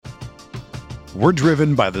We're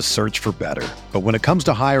driven by the search for better. But when it comes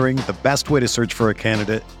to hiring, the best way to search for a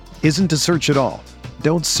candidate isn't to search at all.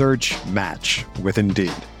 Don't search, match with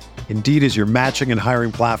Indeed. Indeed is your matching and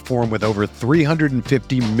hiring platform with over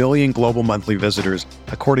 350 million global monthly visitors,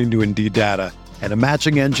 according to Indeed data, and a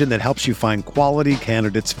matching engine that helps you find quality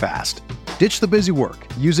candidates fast. Ditch the busy work.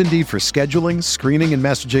 Use Indeed for scheduling, screening, and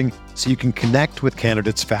messaging so you can connect with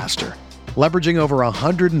candidates faster. Leveraging over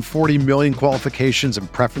 140 million qualifications and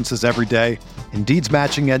preferences every day, Indeed's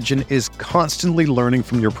matching engine is constantly learning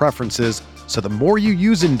from your preferences, so the more you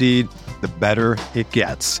use Indeed, the better it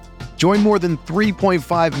gets. Join more than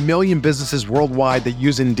 3.5 million businesses worldwide that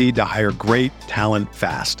use Indeed to hire great talent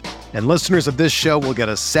fast. And listeners of this show will get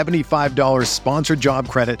a $75 sponsored job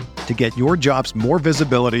credit to get your jobs more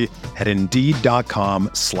visibility at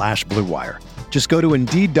Indeed.com/Blue Wire. Just go to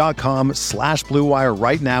Indeed.com/Blue Wire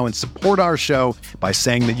right now and support our show by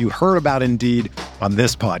saying that you heard about Indeed on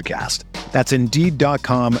this podcast. That's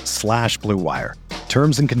Indeed.com/Blue Wire.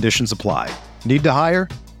 Terms and conditions apply. Need to hire?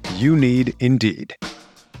 You need Indeed.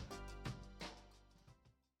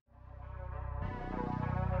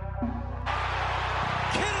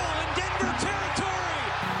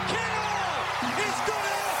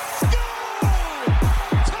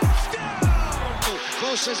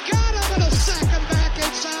 Has got him and a sack him back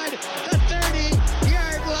inside the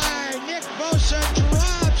 30-yard line. Nick Bosa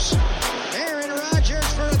drops Aaron Rodgers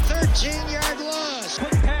for a 13-yard loss.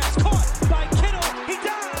 Quick pass caught by Kittle. He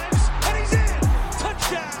dives and he's in.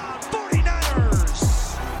 Touchdown 49ers.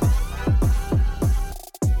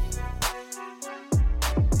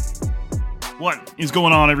 What is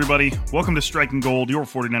going on, everybody? Welcome to Striking Gold, your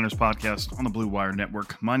 49ers podcast on the Blue Wire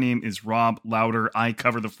Network. My name is Rob Lauder. I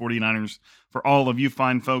cover the 49ers for all of you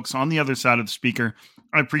fine folks on the other side of the speaker.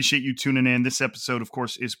 I appreciate you tuning in. This episode, of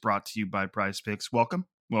course, is brought to you by Prize Picks. Welcome.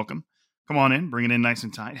 Come on in. Bring it in nice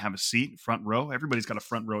and tight. Have a seat, front row. Everybody's got a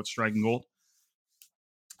front row at Striking Gold.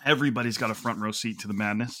 Everybody's got a front row seat to the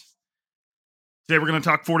madness. Today, we're going to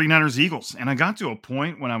talk 49ers Eagles. And I got to a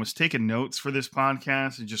point when I was taking notes for this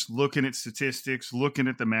podcast and just looking at statistics, looking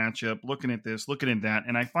at the matchup, looking at this, looking at that.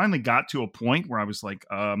 And I finally got to a point where I was like,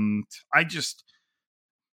 I just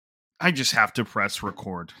have to press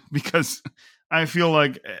record because I feel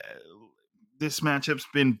like this matchup's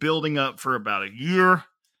been building up for about a year,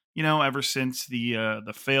 ever since the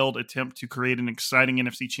failed attempt to create an exciting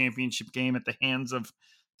NFC Championship game at the hands of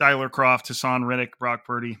Tyler Kroft, Hassan Reddick, Brock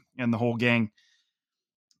Purdy, and the whole gang.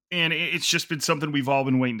 And it's just been something we've all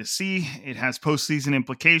been waiting to see. It has postseason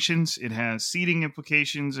implications. It has seeding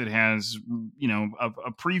implications. It has,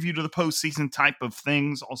 a preview to the postseason type of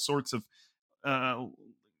things, all sorts of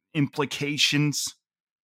implications.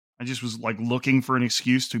 I just was looking for an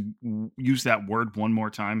excuse to use that word one more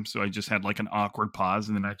time. So I just had an awkward pause.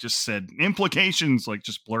 And then I just said implications,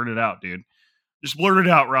 just blurt it out, dude. Just blurt it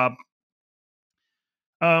out, Rob.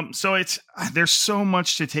 So there's so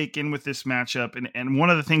much to take in with this matchup. And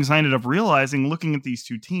one of the things I ended up realizing looking at these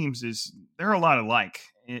two teams is they're a lot alike,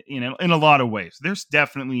 in a lot of ways. There's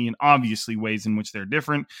definitely and obviously ways in which they're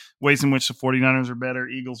different, ways in which the 49ers are better,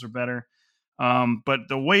 Eagles are better. But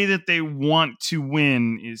the way that they want to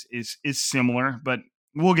win is similar, but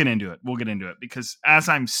we'll get into it. Because as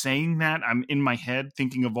I'm saying that, I'm in my head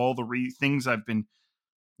thinking of all the things I've been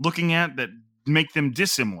looking at that make them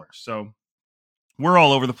dissimilar. So we're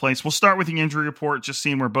all over the place. We'll start with the injury report, just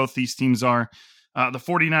seeing where both these teams are. The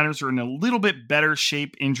 49ers are in a little bit better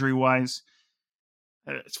shape injury-wise.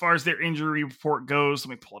 As far as their injury report goes,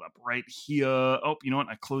 let me pull it up right here. Oh, you know what?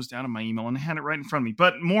 I closed out of my email and I had it right in front of me.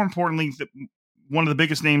 But more importantly, one of the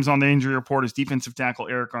biggest names on the injury report is defensive tackle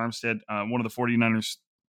Eric Armstead, one of the 49ers'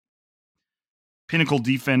 pinnacle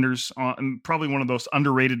defenders, and probably one of those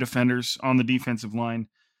underrated defenders on the defensive line.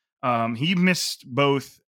 He missed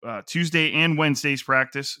both Tuesday and Wednesday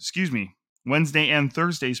and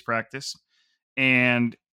Thursday's practice,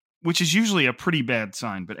 and which is usually a pretty bad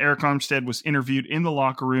sign. But Eric Armstead was interviewed in the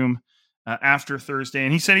locker room after Thursday,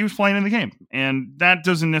 and he said he was playing in the game. And that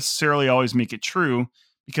doesn't necessarily always make it true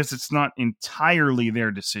because it's not entirely their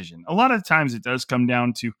decision. A lot of times it does come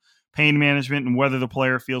down to pain management and whether the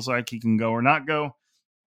player feels like he can go or not go.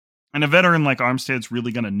 And a veteran like Armstead's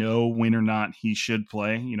really going to know when or not he should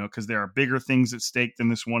play, because there are bigger things at stake than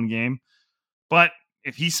this one game. But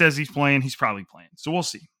if he says he's playing, he's probably playing. So we'll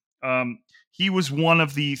see. He was one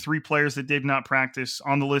of the three players that did not practice.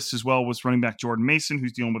 On the list as well was running back Jordan Mason,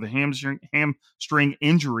 who's dealing with a hamstring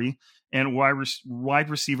injury, and wide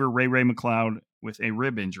receiver Ray McLeod with a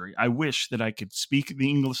rib injury. I wish that I could speak the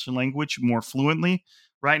English language more fluently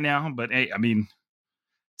right now, but hey,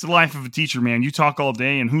 it's the life of a teacher, man. You talk all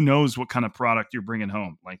day, and who knows what kind of product you're bringing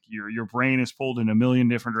home. Like your brain is pulled in a million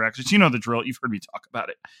different directions. You know the drill. You've heard me talk about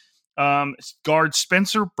it. Guard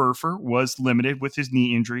Spencer Burfer was limited with his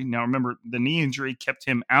knee injury. Now, remember, the knee injury kept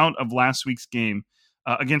him out of last week's game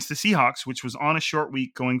against the Seahawks, which was on a short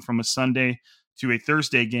week going from a Sunday to a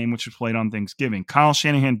Thursday game, which was played on Thanksgiving. Kyle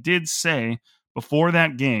Shanahan did say before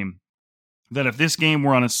that game that if this game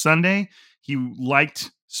were on a Sunday, he liked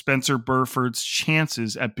Spencer Burford's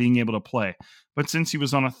chances at being able to play. But since it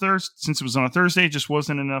was on a Thursday, it just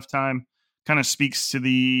wasn't enough time. Kind of speaks to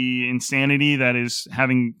the insanity that is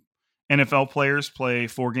having NFL players play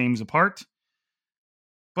 4 games apart.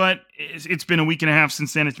 But it's been a week and a half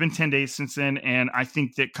since then. It's been 10 days since then. And I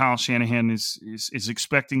think that Kyle Shanahan is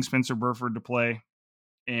expecting Spencer Burford to play.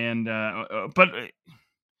 And but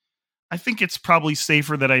I think it's probably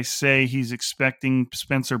safer that I say he's expecting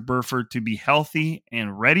Spencer Burford to be healthy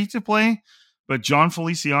and ready to play. But John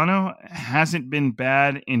Feliciano hasn't been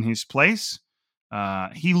bad in his place.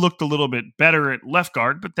 He looked a little bit better at left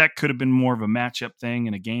guard, but that could have been more of a matchup thing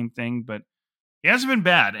and a game thing. But he hasn't been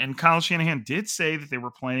bad. And Kyle Shanahan did say that they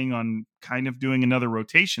were planning on kind of doing another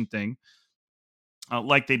rotation thing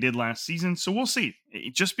like they did last season. So we'll see.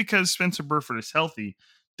 Just because Spencer Burford is healthy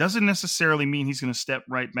doesn't necessarily mean he's going to step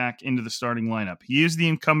right back into the starting lineup. He is the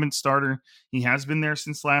incumbent starter. He has been there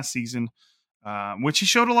since last season, which he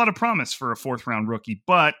showed a lot of promise for a 4th-round rookie.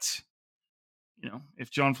 But if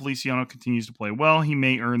John Feliciano continues to play well, he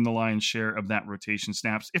may earn the lion's share of that rotation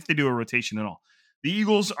snaps if they do a rotation at all. The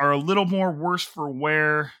Eagles are a little more worse for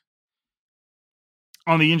wear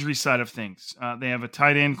on the injury side of things. They have a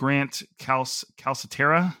tight end, Grant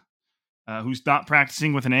Calcaterra, who's not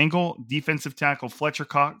practicing with an ankle. Defensive tackle Fletcher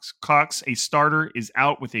Cox, a starter, is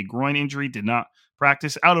out with a groin injury, did not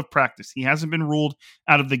practice, out of practice. He hasn't been ruled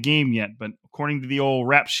out of the game yet, but according to the old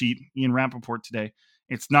rap sheet, Ian Rappaport today,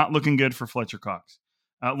 it's not looking good for Fletcher Cox.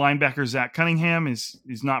 Linebacker Zach Cunningham is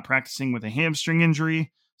not practicing with a hamstring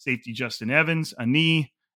injury. Safety Justin Evans, a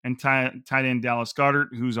knee, and tight end Dallas Goedert,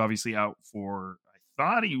 who's obviously out for, I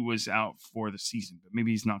thought he was out for the season, but maybe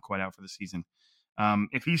he's not quite out for the season.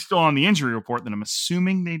 If he's still on the injury report, then I'm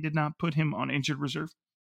assuming they did not put him on injured reserve.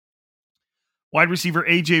 Wide receiver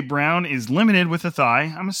A.J. Brown is limited with a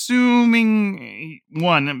thigh. I'm assuming,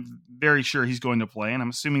 I'm very sure he's going to play, and I'm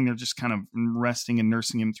assuming they're just kind of resting and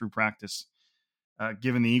nursing him through practice,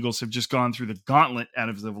 given the Eagles have just gone through the gauntlet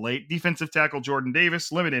as of late. Defensive tackle Jordan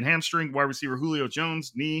Davis, limited hamstring. Wide receiver Julio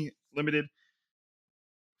Jones, knee, limited.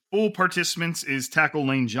 Full participants is tackle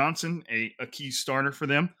Lane Johnson, a key starter for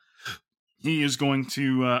them. He is going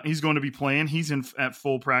to be playing. He's at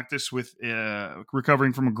full practice with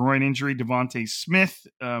recovering from a groin injury. Devontae Smith,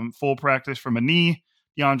 full practice from a knee.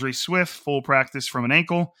 DeAndre Swift, full practice from an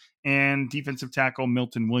ankle. And defensive tackle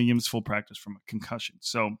Milton Williams, full practice from a concussion.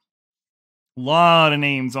 So a lot of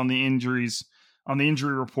names on the injury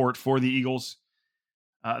report for the Eagles.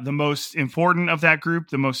 The most important of that group,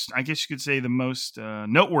 the most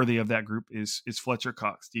noteworthy of that group is Fletcher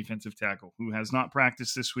Cox, defensive tackle, who has not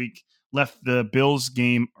practiced this week, left the Bills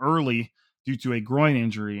game early due to a groin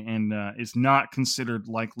injury, and is not considered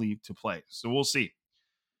likely to play. So we'll see.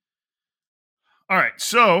 All right,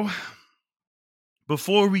 so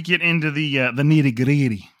before we get into the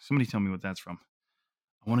nitty-gritty, somebody tell me what that's from.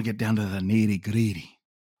 I want to get down to the nitty-gritty.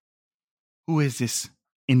 Who is this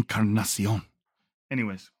Encarnacion?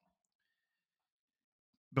 Anyways,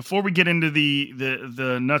 before we get into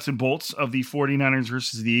the nuts and bolts of the 49ers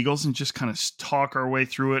versus the Eagles and just kind of talk our way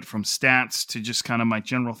through it from stats to just kind of my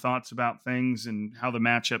general thoughts about things and how the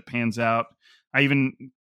matchup pans out, I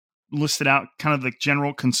even listed out kind of the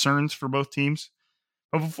general concerns for both teams.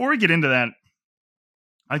 But before we get into that,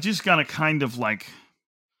 I just got to kind of like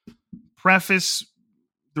preface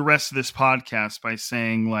the rest of this podcast by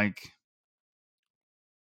saying, like,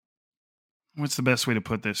 what's the best way to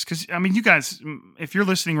put this? Because, I mean, you guys, if you're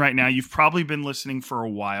listening right now, you've probably been listening for a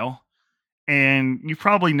while, and you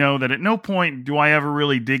probably know that at no point do I ever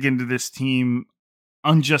really dig into this team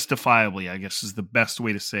unjustifiably, I guess is the best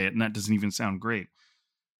way to say it, and that doesn't even sound great.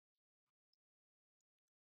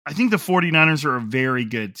 I think the 49ers are a very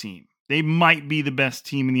good team. They might be the best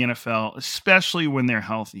team in the NFL, especially when they're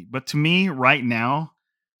healthy. But to me, right now,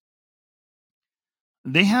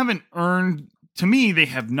 they have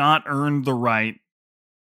not earned the right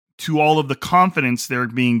to all of the confidence they're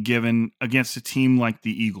being given against a team like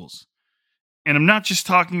the Eagles. And I'm not just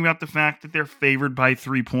talking about the fact that they're favored by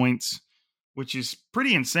 3 points, which is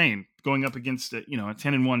pretty insane going up against a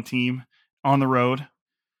 10-1 team on the road.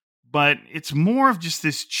 But it's more of just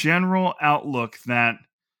this general outlook that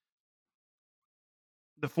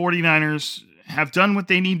the 49ers have done what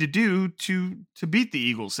they need to do to beat the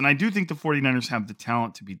Eagles. And I do think the 49ers have the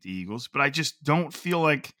talent to beat the Eagles, but I just don't feel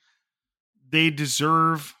like they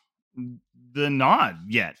deserve the nod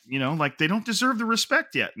yet. Like they don't deserve the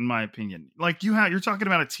respect yet, in my opinion. Like you're talking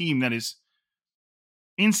about a team that is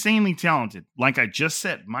insanely talented. Like I just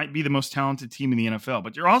said, might be the most talented team in the NFL,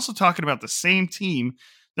 but you're also talking about the same team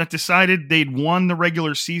that decided they'd won the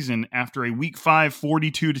regular season after a week 5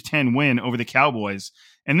 42-10 win over the Cowboys,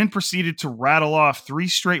 and then proceeded to rattle off 3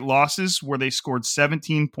 straight losses where they scored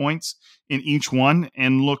 17 points in each one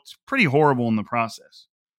and looked pretty horrible in the process.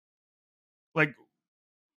 Like,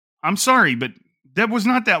 I'm sorry, but that was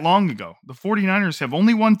not that long ago. The 49ers have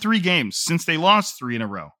only won 3 games since they lost 3 in a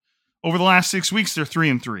row. Over the last 6 weeks, they're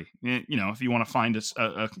 3-3. If you want to find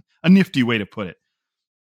a nifty way to put it.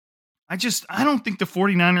 I don't think the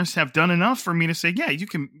 49ers have done enough for me to say, yeah,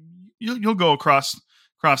 you'll go across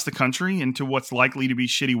the country into what's likely to be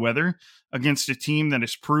shitty weather against a team that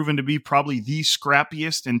is proven to be probably the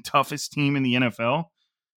scrappiest and toughest team in the NFL.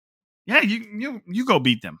 Yeah, you go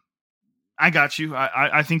beat them. I got you.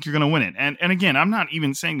 I think you're going to win it. And again, I'm not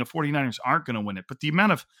even saying the 49ers aren't going to win it, but the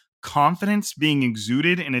amount of confidence being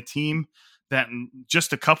exuded in a team that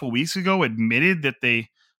just a couple weeks ago admitted that they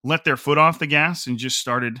let their foot off the gas and just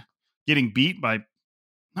started getting beat by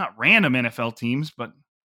not random NFL teams, but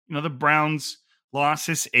the Browns loss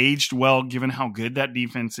has aged well given how good that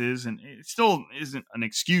defense is, and it still isn't an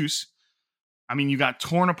excuse. I mean, you got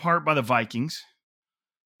torn apart by the Vikings,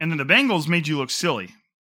 and then the Bengals made you look silly,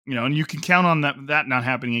 and you can count on that not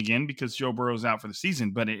happening again because Joe Burrow's out for the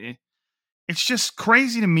season. But it's just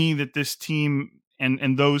crazy to me that this team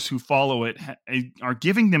and those who follow it are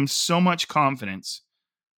giving them so much confidence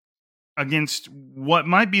against what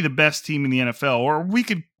might be the best team in the NFL, or we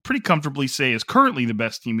could pretty comfortably say is currently the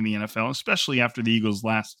best team in the NFL, especially after the Eagles'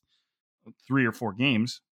 last 3 or 4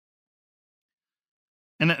 games.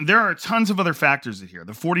 And there are tons of other factors here.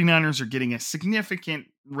 The 49ers are getting a significant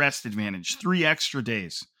rest advantage, 3 extra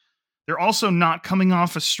days. They're also not coming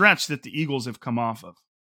off a stretch that the Eagles have come off of.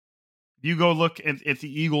 If you go look at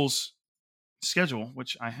the Eagles' schedule,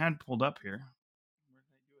 which I had pulled up here. Where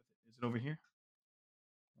did I do it? Is it over here?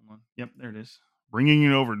 Hold on. Yep, there it is. Bringing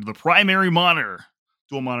it over to the primary monitor.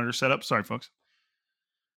 Dual monitor setup. Sorry, folks.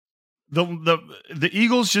 The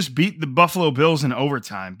Eagles just beat the Buffalo Bills in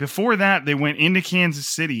overtime. Before that, they went into Kansas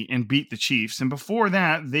City and beat the Chiefs. And before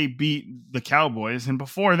that, they beat the Cowboys. And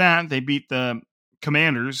before that, they beat the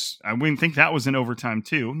Commanders. I wouldn't think that was in overtime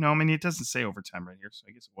too. No, I mean, it doesn't say overtime right here, so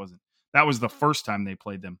I guess it wasn't. That was the first time they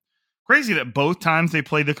played them. Crazy that both times they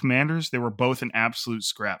played the Commanders, they were both an absolute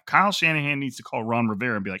scrap. Kyle Shanahan needs to call Ron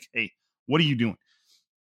Rivera and be like, hey, what are you doing?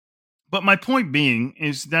 But my point being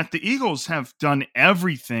is that the Eagles have done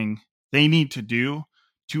everything they need to do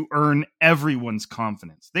to earn everyone's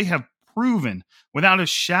confidence. They have proven without a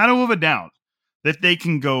shadow of a doubt that they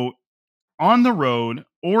can go on the road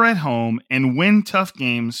or at home and win tough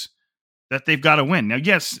games that they've got to win. Now,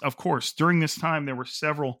 yes, of course, during this time, there were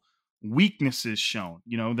several weaknesses shown,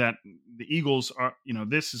 that the Eagles are,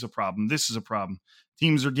 this is a problem. This is a problem.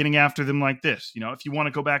 Teams are getting after them like this. If you want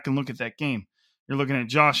to go back and look at that game, you're looking at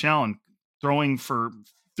Josh Allen throwing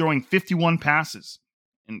 51 passes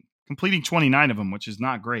and completing 29 of them, which is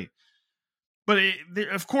not great. But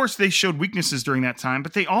of course, they showed weaknesses during that time.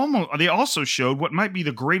 But they also showed what might be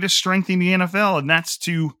the greatest strength in the NFL, and that's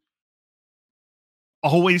to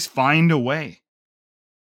always find a way.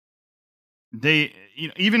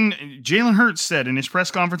 Even Jalen Hurts said in his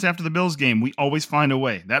press conference after the Bills game, we always find a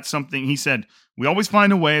way. That's something he said. We always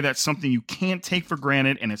find a way. That's something you can't take for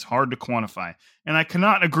granted, and it's hard to quantify. And I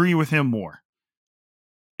cannot agree with him more.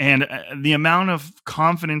 And the amount of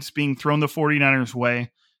confidence being thrown the 49ers'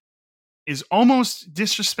 way is almost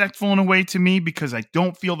disrespectful in a way to me, because I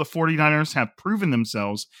don't feel the 49ers have proven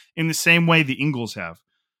themselves in the same way the Eagles have.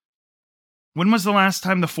 When was the last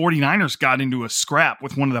time the 49ers got into a scrap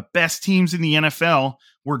with one of the best teams in the NFL,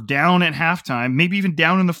 were down at halftime, maybe even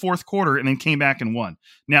down in the fourth quarter, and then came back and won?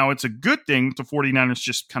 Now, it's a good thing the 49ers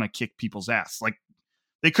just kind of kicked people's ass. Like,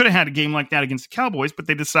 they could have had a game like that against the Cowboys, but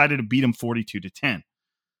they decided to beat them 42-10.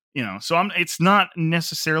 So it's not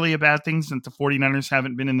necessarily a bad thing that the 49ers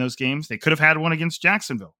haven't been in those games. They could have had one against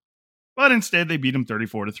Jacksonville, but instead they beat them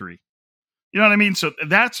 34-3. You know what I mean? So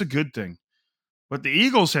that's a good thing. But the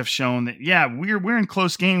Eagles have shown that, yeah, we're in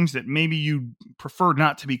close games that maybe you prefer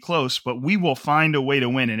not to be close, but we will find a way to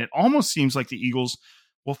win. And it almost seems like the Eagles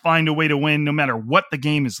will find a way to win no matter what the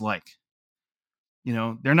game is like.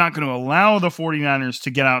 They're not going to allow the 49ers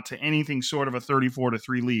to get out to anything sort of a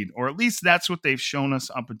 34-3 lead, or at least that's what they've shown us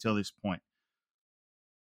up until this point.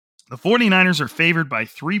 The 49ers are favored by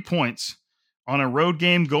 3 points on a road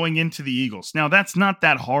game going into the Eagles. Now, that's not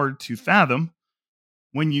that hard to fathom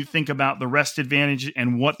when you think about the rest advantage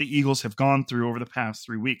and what the Eagles have gone through over the past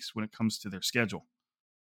 3 weeks when it comes to their schedule.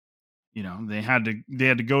 You know, they had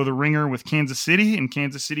to go the ringer with Kansas City, and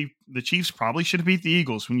Kansas City, the Chiefs probably should have beat the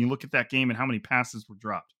Eagles when you look at that game and how many passes were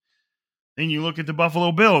dropped. Then you look at the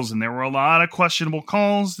Buffalo Bills, and there were a lot of questionable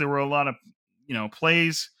calls. There were a lot of,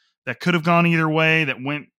 plays that could have gone either way that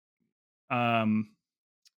went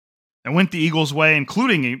the Eagles' way,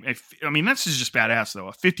 including this is just badass though.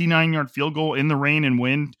 A 59-yard field goal in the rain and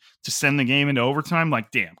wind to send the game into overtime.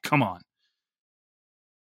 Like, damn, come on.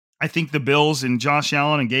 I think the Bills and Josh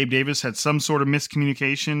Allen and Gabe Davis had some sort of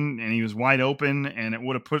miscommunication, and he was wide open, and it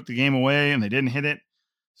would have put the game away, and they didn't hit it.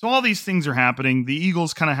 So all these things are happening. The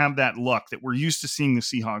Eagles kind of have that luck that we're used to seeing the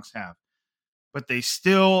Seahawks have. But they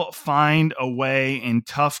still find a way in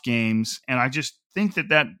tough games, and I just think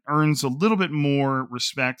that earns a little bit more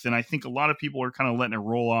respect than I think a lot of people are kind of letting it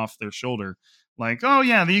roll off their shoulder. Like, oh,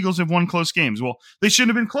 yeah, the Eagles have won close games. Well, they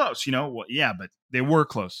shouldn't have been close, Well, yeah, but they were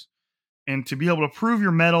close. And to be able to prove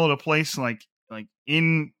your mettle at a place like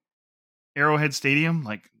in Arrowhead Stadium,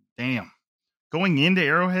 like, damn, going into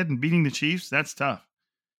Arrowhead and beating the Chiefs, that's tough.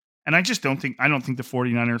 And I don't think the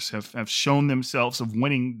 49ers have shown themselves of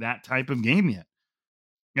winning that type of game yet.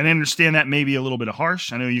 And I understand that may be a little bit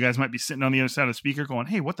harsh. I know you guys might be sitting on the other side of the speaker going,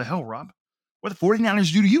 hey, what the hell, Rob? What the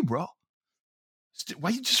 49ers do to you, bro?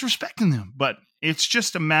 Why are you disrespecting them? But it's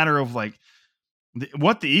just a matter of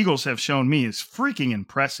what the Eagles have shown me is freaking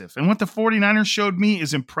impressive. And what the 49ers showed me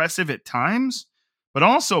is impressive at times, but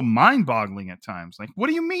also mind-boggling at times. Like, what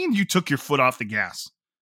do you mean you took your foot off the gas?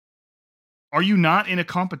 Are you not in a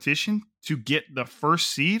competition to get the first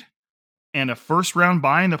seed and a first-round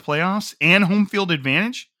bye in the playoffs and home field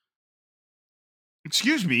advantage?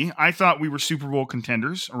 Excuse me, I thought we were Super Bowl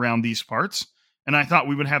contenders around these parts, and I thought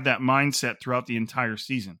we would have that mindset throughout the entire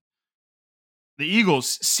season. The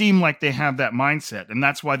Eagles seem like they have that mindset, and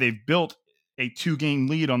that's why they've built a 2-game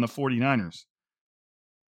lead on the 49ers.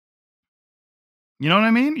 You know what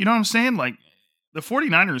I mean? You know what I'm saying? Like, the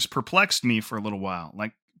 49ers perplexed me for a little while.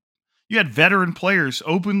 Like, you had veteran players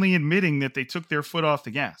openly admitting that they took their foot off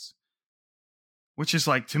the gas, which is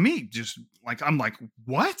to me, just I'm like,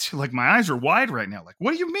 what? Like, my eyes are wide right now. Like,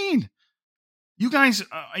 what do you mean? You guys,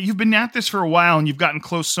 you've been at this for a while and you've gotten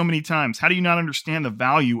close so many times. How do you not understand the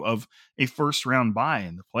value of a first round bye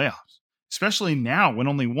in the playoffs? Especially now when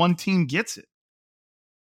only one team gets it.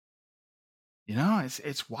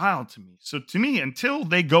 It's wild to me. So to me, until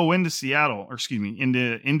they go into Seattle, or excuse me,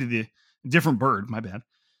 into the different bird, my bad.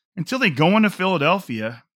 Until they go into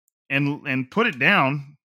Philadelphia and put it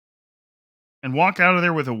down and walk out of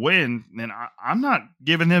there with a win, then I'm not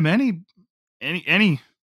giving them any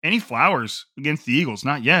flowers against the Eagles.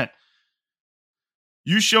 Not yet.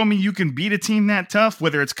 You show me you can beat a team that tough,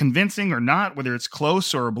 whether it's convincing or not, whether it's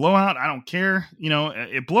close or a blowout, I don't care.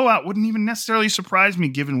 A blowout wouldn't even necessarily surprise me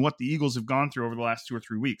given what the Eagles have gone through over the last 2 or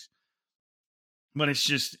 3 weeks. But it's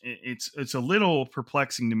just, it's a little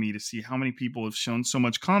perplexing to me to see how many people have shown so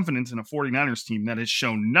much confidence in a 49ers team that has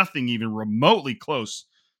shown nothing even remotely close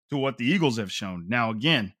to what the Eagles have shown. Now,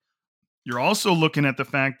 again, you're also looking at the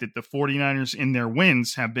fact that the 49ers in their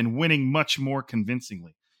wins have been winning much more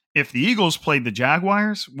convincingly. If the Eagles played the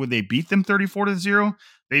Jaguars, would they beat them 34-0?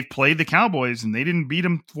 They've played the Cowboys and they didn't beat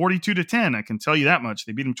them 42-10. I can tell you that much.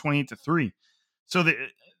 They beat them 28-3. So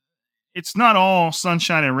it's not all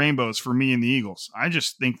sunshine and rainbows for me and the Eagles. I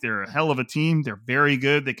just think they're a hell of a team. They're very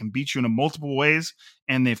good. They can beat you in multiple ways,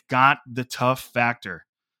 and they've got the tough factor.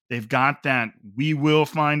 They've got that we will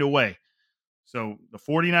find a way. So the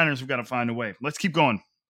 49ers have got to find a way. Let's keep going.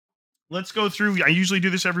 Let's go through. I usually do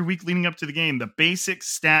this every week leading up to the game. The basic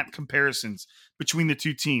stat comparisons between the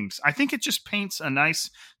two teams. I think it just paints it's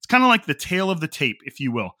kind of like the tail of the tape, if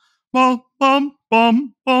you will. Bum, bum,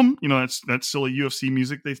 bum, bum. That's silly UFC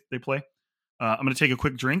music they play. I'm going to take a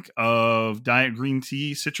quick drink of Diet Green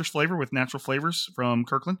Tea citrus flavor with natural flavors from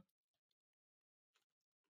Kirkland.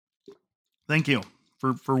 Thank you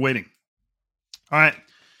for waiting. All right.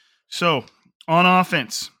 So on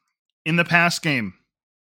offense, in the pass game,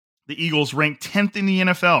 the Eagles ranked 10th in the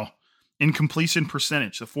NFL in completion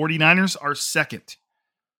percentage. The 49ers are second.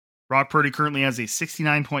 Brock Purdy currently has a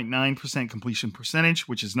 69.9% completion percentage,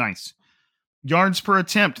 which is nice. Yards per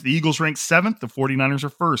attempt, the Eagles rank 7th. The 49ers are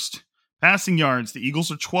first. Passing yards, the Eagles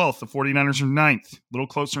are 12th. The 49ers are 9th. A little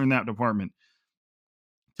closer in that department.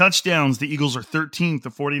 Touchdowns, the Eagles are 13th. The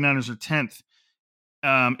 49ers are 10th.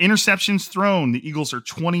 Interceptions thrown, the Eagles are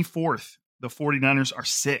 24th. The 49ers are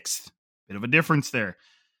 6th. Bit of a difference there.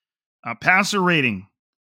 Passer rating,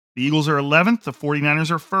 the Eagles are 11th. The 49ers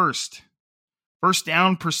are 1st. First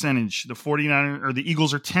down percentage, the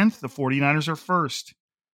Eagles are 10th, the 49ers are first.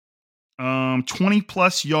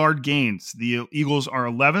 20-plus yard gains, the Eagles are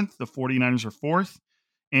 11th, the 49ers are fourth.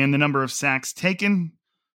 And the number of sacks taken,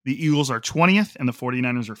 the Eagles are 20th, and the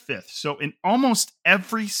 49ers are fifth. So in almost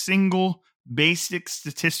every single basic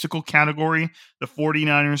statistical category, the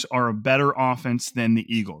 49ers are a better offense than the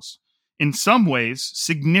Eagles. In some ways,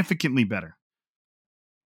 significantly better.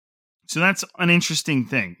 So that's an interesting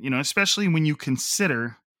thing, especially when you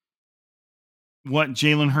consider what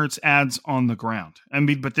Jalen Hurts adds on the ground.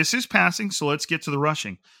 But this is passing, so let's get to the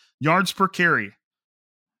rushing. Yards per carry.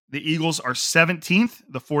 The Eagles are 17th,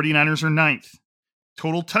 the 49ers are 9th.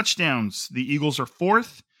 Total touchdowns, the Eagles are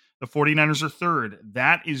 4th, the 49ers are 3rd.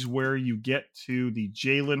 That is where you get to the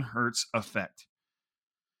Jalen Hurts effect.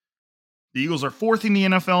 The Eagles are 4th in the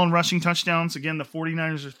NFL in rushing touchdowns. Again, the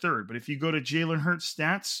 49ers are 3rd. But if you go to Jalen Hurts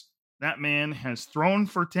stats, that man has thrown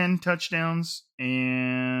for 10 touchdowns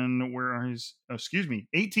and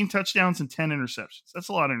 18 touchdowns and 10 interceptions. That's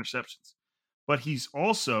a lot of interceptions. But he's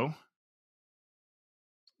also,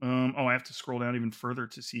 I have to scroll down even further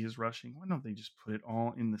to see his rushing. Why don't they just put it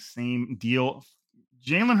all in the same deal?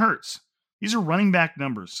 Jalen Hurts, these are running back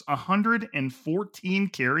numbers. 114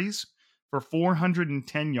 carries for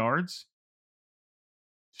 410 yards.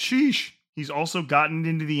 Sheesh. He's also gotten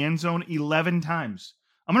into the end zone 11 times.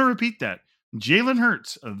 I'm going to repeat that. Jalen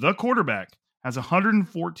Hurts, the quarterback, has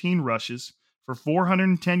 114 rushes for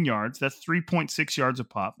 410 yards. That's 3.6 yards a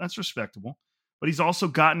pop. That's respectable. But he's also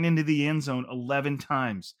gotten into the end zone 11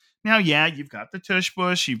 times. Now, yeah, you've got the tush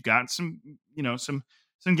push. You've got some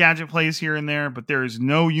gadget plays here and there, but there is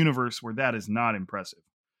no universe where that is not impressive.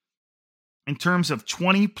 In terms of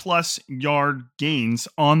 20-plus yard gains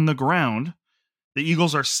on the ground, the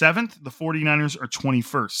Eagles are 7th. The 49ers are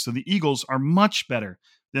 21st. So the Eagles are much better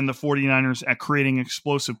than the 49ers at creating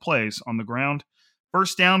explosive plays on the ground.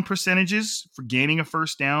 First down percentages for gaining a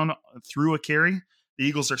first down through a carry. The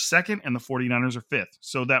Eagles are 2nd and the 49ers are 5th.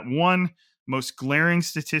 So that one most glaring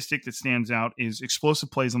statistic that stands out is explosive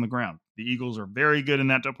plays on the ground. The Eagles are very good in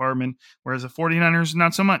that department, whereas the 49ers,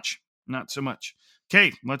 not so much. Not so much.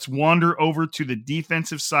 Okay, let's wander over to the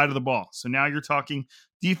defensive side of the ball. So now you're talking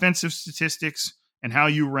defensive statistics and how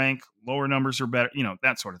you rank, lower numbers are better,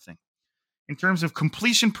 that sort of thing. In terms of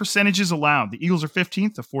completion percentages allowed, the Eagles are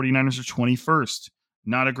 15th, the 49ers are 21st.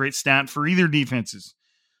 Not a great stat for either defenses.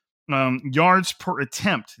 Yards per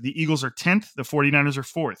attempt, the Eagles are 10th, the 49ers are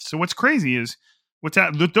 4th. So what's crazy is,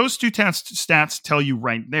 those two stats tell you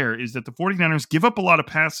right there is that the 49ers give up a lot of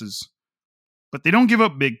passes, but they don't give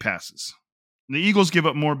up big passes. The Eagles give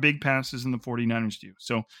up more big passes than the 49ers do.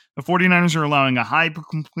 So the 49ers are allowing a high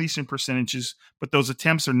completion percentages, but those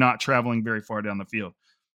attempts are not traveling very far down the field.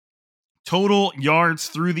 Total yards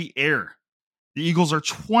through the air. The Eagles are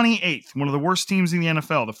 28th, one of the worst teams in the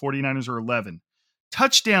NFL. The 49ers are 11.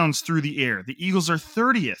 Touchdowns through the air. The Eagles are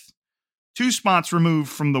 30th. 2 spots removed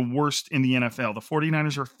from the worst in the NFL. The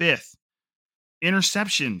 49ers are 5th.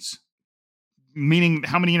 Interceptions, meaning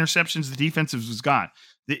how many interceptions the defense has got.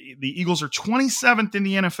 The Eagles are 27th in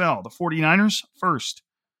the NFL. The 49ers, 1st.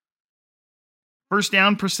 First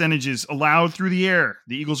down percentages allowed through the air.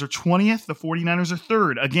 The Eagles are 20th. The 49ers are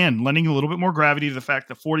 3rd. Again, lending a little bit more gravity to the fact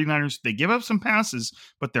that 49ers, they give up some passes,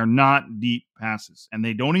 but they're not deep passes. And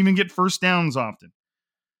they don't even get first downs often.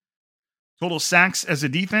 Total sacks as a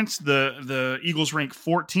defense, the Eagles rank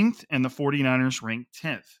 14th and the 49ers rank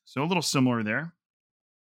 10th. So a little similar there.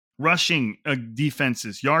 Rushing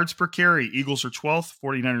defenses, yards per carry. Eagles are 12th,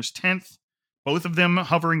 49ers 10th. Both of them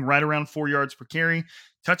hovering right around 4 yards per carry.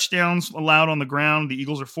 Touchdowns allowed on the ground. The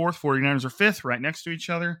Eagles are 4th, 49ers are 5th, right next to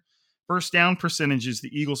each other. First down percentages.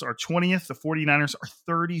 The Eagles are 20th, the 49ers are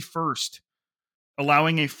 31st,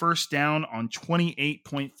 allowing a first down on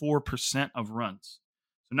 28.4% of runs.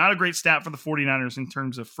 So not a great stat for the 49ers in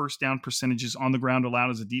terms of first down percentages on the ground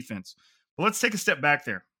allowed as a defense. But let's take a step back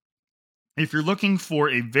there. If you're looking for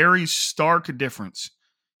a very stark difference,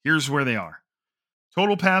 here's where they are.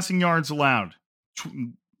 Total passing yards allowed.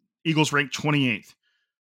 Eagles rank 28th.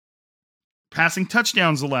 Passing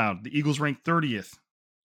touchdowns allowed. The Eagles rank 30th.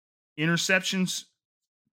 Interceptions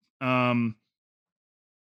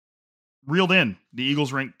reeled in. The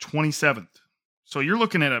Eagles rank 27th. So you're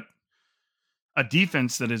looking at a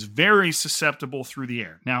defense that is very susceptible through the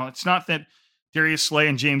air. Now, it's not that Darius Slay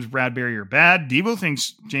and James Bradbury are bad. Debo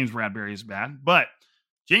thinks James Bradbury is bad, but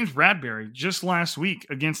James Bradbury just last week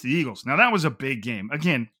against the Eagles. Now, that was a big game.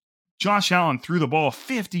 Again, Josh Allen threw the ball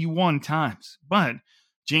 51 times, but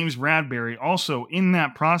James Bradbury also in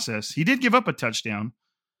that process, he did give up a touchdown,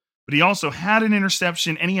 but he also had an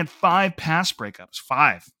interception and he had 5 pass breakups.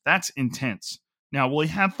 5. That's intense. Now, will he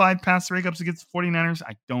have 5 pass breakups against the 49ers?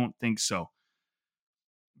 I don't think so.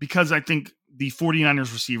 Because I think the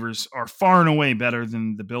 49ers receivers are far and away better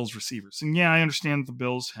than the Bills receivers. And yeah, I understand the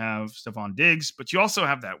Bills have Stephon Diggs, but you also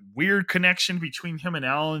have that weird connection between him and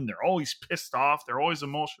Allen. They're always pissed off. They're always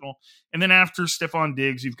emotional. And then after Stephon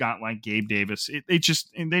Diggs, you've got like Gabe Davis.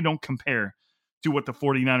 They don't compare to what the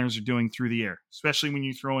 49ers are doing through the air, especially when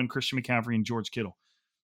you throw in Christian McCaffrey and George Kittle.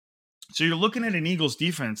 So you're looking at an Eagles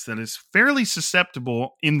defense that is fairly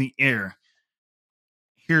susceptible in the air.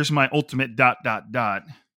 Here's my ultimate ...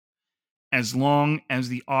 as long as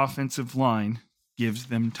the offensive line gives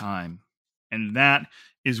them time. And that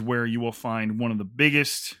is where you will find one of the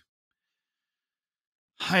biggest,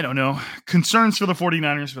 concerns for the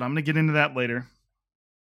 49ers, but I'm going to get into that later.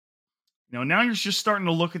 Now you're just starting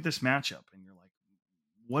to look at this matchup, and you're like,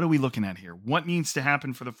 what are we looking at here? What needs to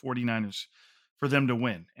happen for the 49ers for them to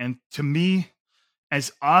win? And to me,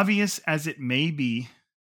 as obvious as it may be,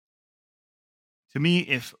 to me,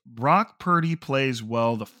 if Brock Purdy plays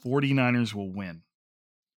well, the 49ers will win.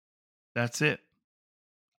 That's it.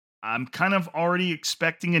 I'm kind of already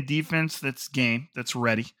expecting a defense that's game, that's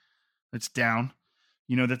ready, that's down,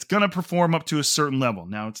 that's going to perform up to a certain level.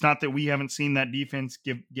 Now, it's not that we haven't seen that defense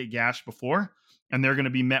get gashed before, and they're going to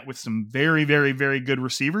be met with some very, very, very good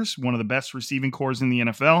receivers, one of the best receiving cores in the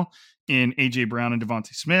NFL in A.J. Brown and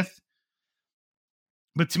Devontae Smith.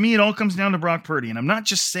 But to me, it all comes down to Brock Purdy, and I'm not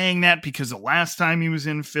just saying that because the last time he was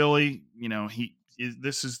in Philly,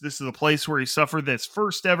 this is a place where he suffered this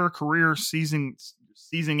first ever career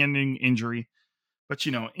season-ending injury. But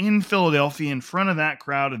in Philadelphia, in front of that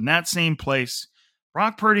crowd, in that same place,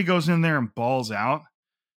 Brock Purdy goes in there and balls out,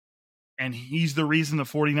 and he's the reason the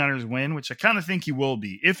 49ers win, which I kind of think he will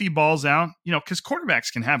be if he balls out. Because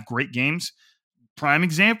quarterbacks can have great games. Prime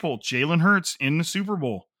example: Jalen Hurts in the Super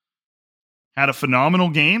Bowl. Had a phenomenal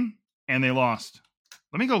game, and they lost.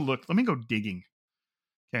 Let me go look. Let me go digging.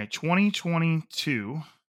 Okay, 2022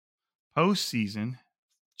 postseason,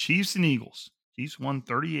 Chiefs and Eagles. Chiefs won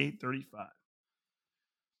 38-35.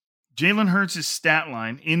 Jalen Hurts' stat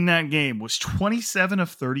line in that game was 27 of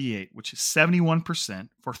 38, which is 71%,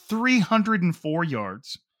 for 304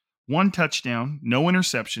 yards, 1 touchdown, no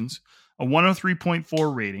interceptions, a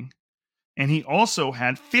 103.4 rating. And he also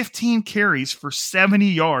had 15 carries for 70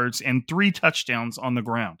 yards and 3 touchdowns on the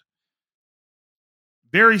ground.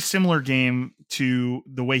 Very similar game to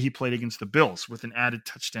the way he played against the Bills with an added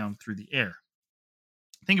touchdown through the air.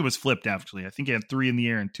 I think it was flipped, actually. I think he had 3 in the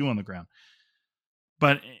air and 2 on the ground.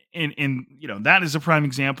 But that is a prime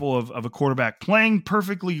example of a quarterback playing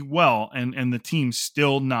perfectly well and the team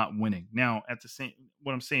still not winning. Now,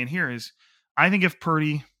 what I'm saying here is, I think if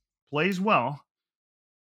Purdy plays well,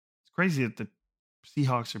 crazy that the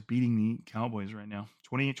Seahawks are beating the Cowboys right now,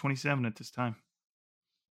 28-27 at this time.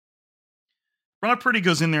 Brock Purdy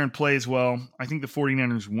goes in there and plays well. I think the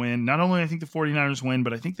 49ers win. Not only I think the 49ers win,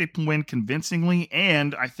 but I think they win convincingly,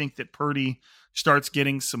 and I think that Purdy starts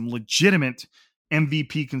getting some legitimate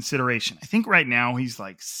MVP consideration. I think right now he's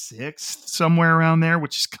like 6th, somewhere around there,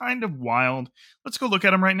 which is kind of wild. Let's go look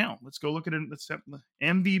at him right now. Let's go look at it. Let's have the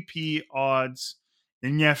MVP odds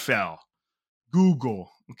in NFL. Google.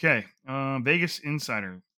 Okay. Vegas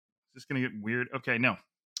Insider. Is this going to get weird? Okay, no.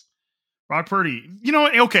 Brock Purdy.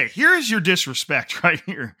 Okay, here is your disrespect right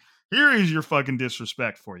here. Here is your fucking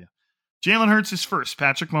disrespect for you. Jalen Hurts is 1st.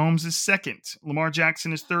 Patrick Mahomes is 2nd. Lamar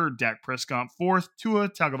Jackson is 3rd. Dak Prescott 4th. Tua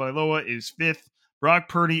Tagovailoa is 5th. Brock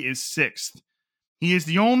Purdy is 6th. He is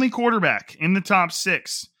the only quarterback in the top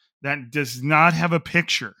 6 that does not have a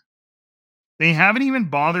picture. They haven't even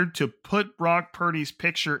bothered to put Brock Purdy's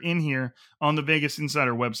picture in here on the Vegas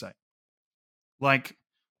Insider website. Like,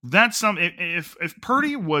 that's if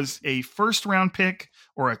Purdy was a 1st-round pick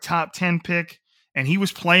or a top 10 pick and he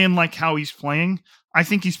was playing like how he's playing, I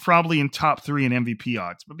think he's probably in top 3 in MVP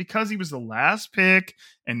odds. But because he was the last pick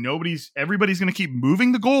and everybody's going to keep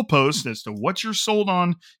moving the goalpost as to what you're sold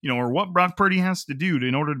on, or what Brock Purdy has to do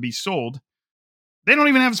in order to be sold, they don't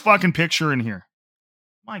even have his fucking picture in here.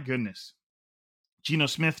 My goodness. Geno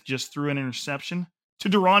Smith just threw an interception to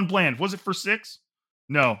Deron Bland. Was it for 6?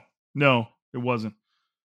 No, it wasn't.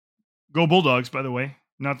 Go Bulldogs, by the way.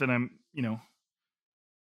 Not that I'm,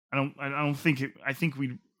 I don't think it. I think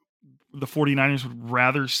the 49ers would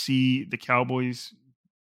rather see the Cowboys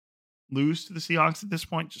lose to the Seahawks at this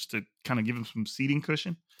point, just to kind of give them some seating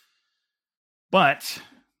cushion. But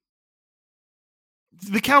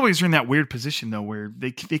the Cowboys are in that weird position though, where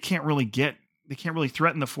they can't really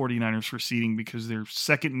threaten the 49ers for seeding because they're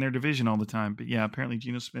 2nd in their division all the time. But yeah, apparently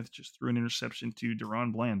Geno Smith just threw an interception to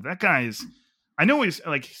Deron Bland. That guy is, I know he's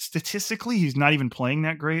like statistically, he's not even playing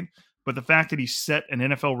that great, But the fact that he set an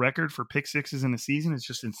NFL record for pick sixes in a season is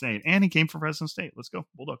just insane. And he came from Fresno State. Let's go,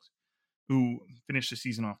 Bulldogs, who finished the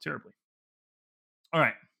season off terribly. All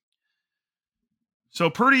right. So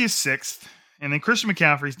Purdy is 6th, and then Christian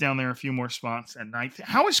McCaffrey's down there a few more spots at 9th.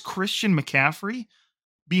 How is Christian McCaffrey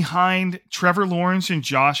behind Trevor Lawrence and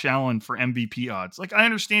Josh Allen for MVP odds? Like, I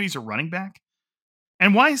understand he's a running back.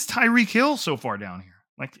 And why is Tyreek Hill so far down here?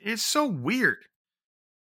 Like, it's so weird.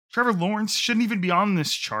 Trevor Lawrence shouldn't even be on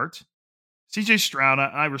this chart. CJ Stroud,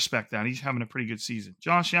 I respect that. He's having a pretty good season.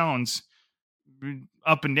 Josh Allen's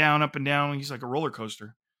up and down, up and down. He's like a roller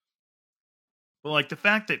coaster. But like the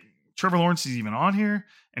fact that Trevor Lawrence is even on here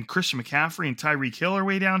and Christian McCaffrey and Tyreek Hill are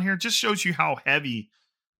way down here just shows you how heavy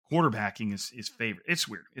quarterbacking is favored. It's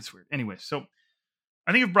weird. It's weird. Anyway, so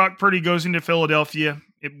I think if Brock Purdy goes into Philadelphia,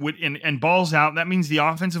 it would and balls out, that means the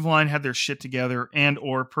offensive line had their shit together and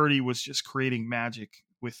or Purdy was just creating magic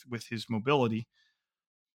with his mobility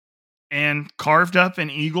and carved up an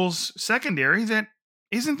Eagles secondary that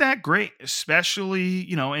isn't that great, especially,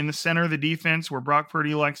 in the center of the defense where Brock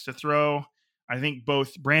Purdy likes to throw. I think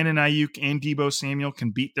both Brandon Ayuk and Deebo Samuel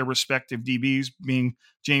can beat their respective DBs, being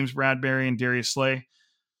James Bradbury and Darius Slay.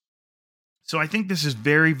 So I think this is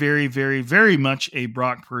very, very, very, very much a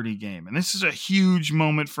Brock Purdy game. And this is a huge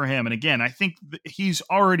moment for him. And again, I think he's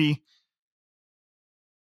already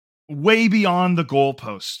way beyond the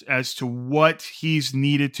goalpost as to what he's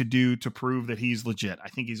needed to do to prove that he's legit. I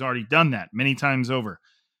think he's already done that many times over.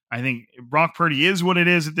 I think Brock Purdy is what it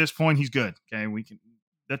is at this point. He's good. Okay.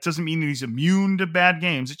 That doesn't mean that he's immune to bad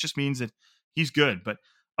games. It just means that he's good. But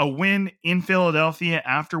a win in Philadelphia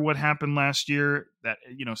after what happened last year, that,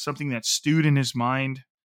 something that stewed in his mind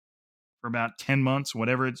for about 10 months,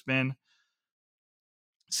 whatever it's been.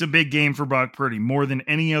 It's a big game for Brock Purdy, more than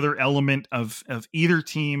any other element of either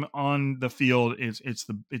team on the field.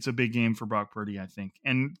 It's a big game for Brock Purdy, I think.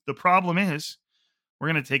 And the problem is, we're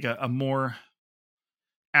going to take a more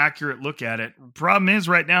accurate look at it. Problem is,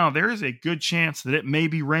 right now, there is a good chance that it may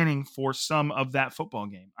be raining for some of that football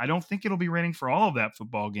game. I don't think it'll be raining for all of that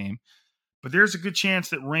football game, but there's a good chance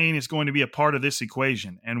that rain is going to be a part of this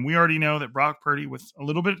equation. And we already know that Brock Purdy, with a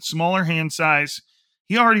little bit smaller hand size,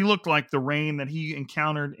 he already looked like the rain that he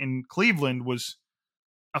encountered in Cleveland was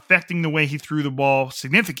affecting the way he threw the ball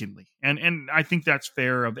significantly. And I think that's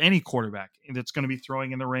fair of any quarterback that's going to be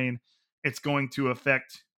throwing in the rain. It's going to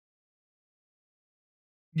affect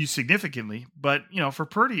you significantly. But, for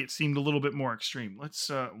Purdy, it seemed a little bit more extreme.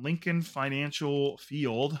 Let's Lincoln Financial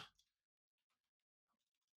Field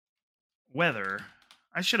weather.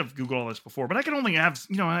 I should have Googled all this before, but I can only have,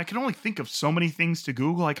 I can only think of so many things to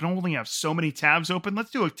Google. I can only have so many tabs open.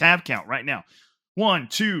 Let's do a tab count right now. 1,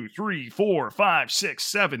 2, 3, 4, 5, 6,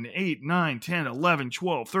 7, 8, 9, 10, 11,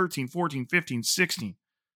 12, 13, 14, 15, 16.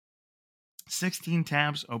 16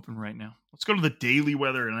 tabs open right now. Let's go to the daily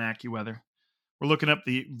weather and AccuWeather. We're looking up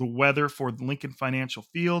the weather for Lincoln Financial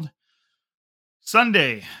Field.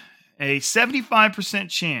 Sunday, a 75%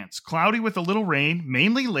 chance, cloudy with a little rain,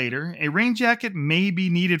 mainly later. A rain jacket may be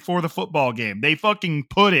needed for the football game. They fucking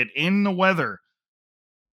put it in the weather.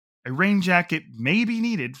 A rain jacket may be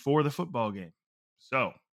needed for the football game.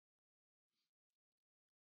 So,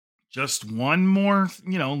 just one more,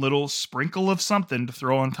 little sprinkle of something to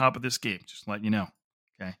throw on top of this game. Just letting you know.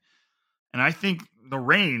 Okay. And I think the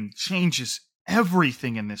rain changes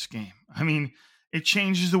everything in this game. I mean, it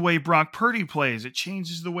changes the way Brock Purdy plays. It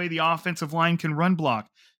changes the way the offensive line can run block.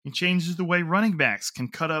 It changes the way running backs can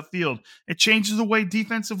cut upfield. It changes the way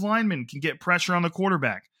defensive linemen can get pressure on the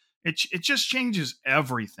quarterback. It just changes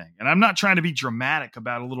everything. And I'm not trying to be dramatic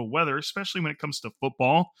about a little weather, especially when it comes to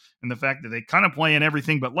football and the fact that they kind of play in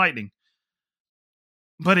everything but lightning.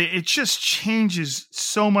 But it just changes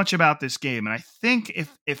so much about this game. And I think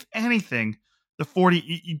if anything,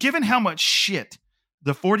 given how much shit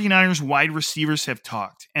the 49ers wide receivers have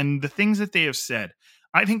talked and the things that they have said,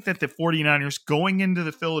 I think that the 49ers going into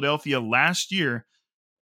the Philadelphia last year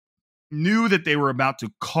knew that they were about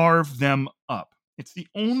to carve them up. It's the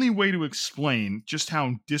only way to explain just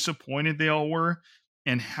how disappointed they all were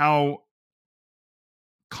and how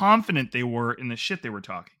confident they were in the shit they were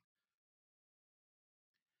talking.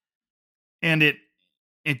 And it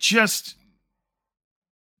just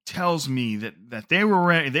tells me that they were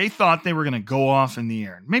ready. They thought they were going to go off in the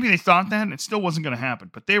air. Maybe they thought that and it still wasn't going to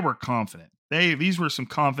happen, but they were confident. These were some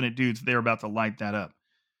confident dudes. They're about to light that up.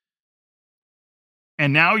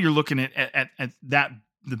 And now you're looking at that,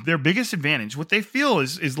 their biggest advantage, what they feel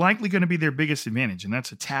is likely going to be their biggest advantage, and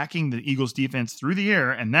that's attacking the Eagles defense through the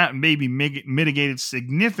air, and that may be mitigated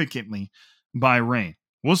significantly by rain.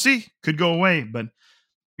 We'll see. Could go away, but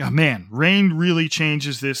Yeah, man, rain really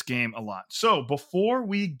changes this game a lot. So before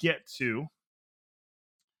we get to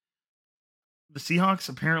the Seahawks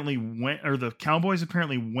apparently went, or the Cowboys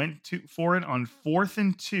apparently went for it on 4th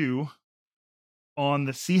and 2 on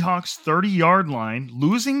the Seahawks 30-yard line,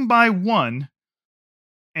 losing by 1,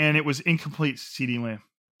 and it was incomplete. CeeDee Lamb.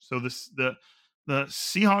 So the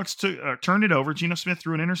Seahawks turned it over. Geno Smith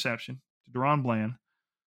threw an interception to Deron Bland.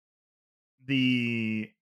 The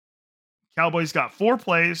Cowboys got 4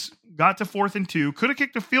 plays, got to 4th and 2, could have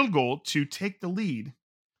kicked a field goal to take the lead.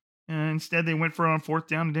 And instead, they went for it on 4th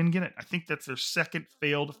down and didn't get it. I think that's their second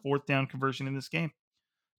failed 4th down conversion in this game.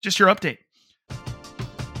 Just your update.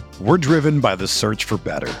 We're driven by the search for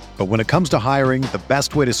better. But when it comes to hiring, the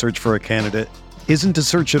best way to search for a candidate isn't to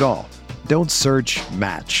search at all. Don't search,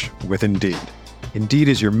 match with Indeed. Indeed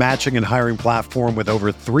is your matching and hiring platform with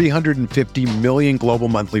over 350 million global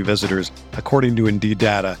monthly visitors, according to Indeed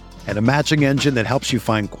data, and a matching engine that helps you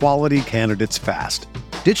find quality candidates fast.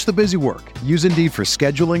 Ditch the busy work. Use Indeed for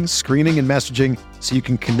scheduling, screening, and messaging so you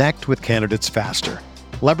can connect with candidates faster.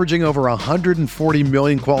 Leveraging over 140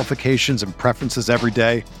 million qualifications and preferences every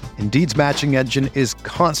day, Indeed's matching engine is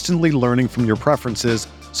constantly learning from your preferences,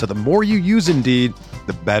 so the more you use Indeed,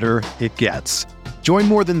 the better it gets. Join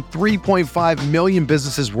more than 3.5 million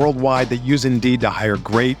businesses worldwide that use Indeed to hire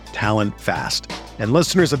great talent fast. And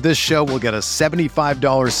listeners of this show will get a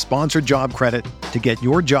 $75 sponsored job credit to get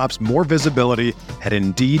your jobs more visibility at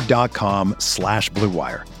Indeed.com/Blue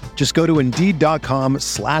Wire. Just go to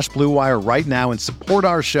Indeed.com/Blue Wire right now and support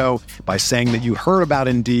our show by saying that you heard about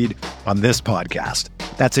Indeed on this podcast.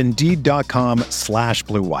 That's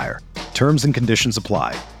Indeed.com/Blue Wire. Terms and conditions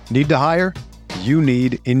apply. Need to hire? You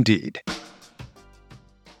need Indeed.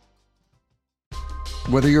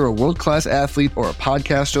 Whether you're a world-class athlete or a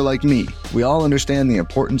podcaster like me, we all understand the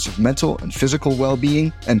importance of mental and physical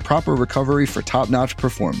well-being and proper recovery for top-notch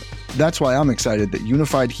performance. That's why I'm excited that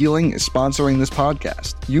Unified Healing is sponsoring this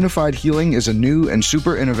podcast. Unified Healing is a new and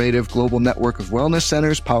super innovative global network of wellness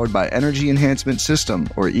centers powered by Energy Enhancement System,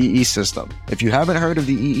 or EE System. If you haven't heard of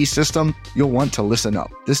the EE System, you'll want to listen up.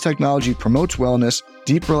 This technology promotes wellness,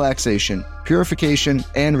 deep relaxation, purification,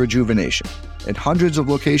 and rejuvenation. At hundreds of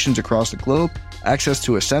locations across the globe, access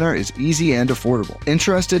to a center is easy and affordable.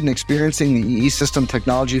 Interested in experiencing the EE System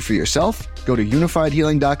technology for yourself? Go to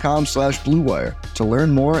unifiedhealing.com/Blue Wire to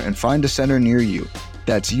learn more and find a center near you.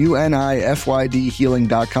 That's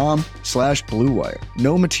UNIFYDhealing.com/Blue Wire.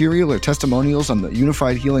 No material or testimonials on the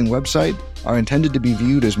Unified Healing website are intended to be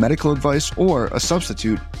viewed as medical advice or a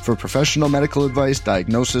substitute for professional medical advice,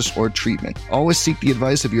 diagnosis, or treatment. Always seek the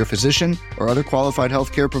advice of your physician or other qualified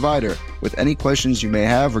healthcare provider with any questions you may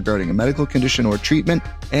have regarding a medical condition or treatment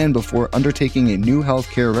and before undertaking a new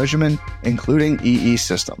healthcare regimen, including EE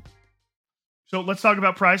System. So let's talk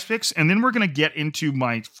about Prize Picks, and then we're going to get into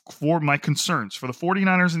my concerns for the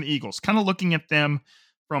 49ers and the Eagles, kind of looking at them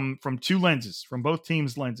from two lenses, from both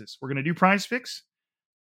teams' lenses. We're going to do Prize Picks,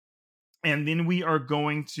 and then we are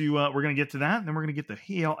going to we're going to get to that, and then we're going to get the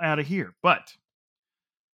hell out of here. But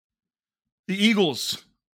the Eagles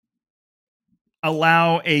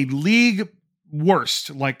allow a league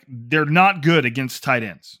worst, like they're not good against tight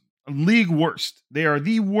ends. League worst. They are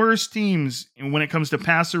the worst teams when it comes to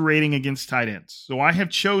passer rating against tight ends. So I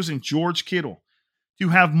have chosen George Kittle to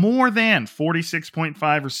have more than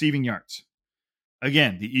 46.5 receiving yards.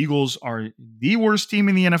 Again, the Eagles are the worst team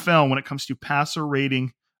in the NFL when it comes to passer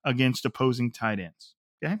rating against opposing tight ends.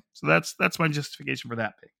 Okay, so that's my justification for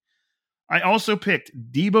that pick. I also picked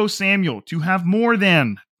Deebo Samuel to have more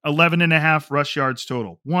than 11.5 rush yards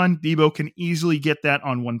total. Deebo can easily get that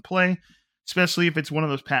on one play, especially if it's one of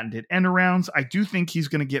those patented end arounds. I do think he's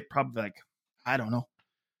going to get probably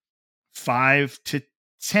 5 to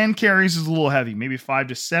 10 carries is a little heavy, maybe 5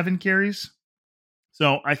 to 7 carries.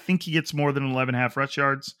 So I think he gets more than 11.5 rush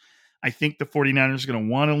yards. I think the 49ers are going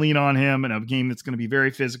to want to lean on him in a game that's going to be very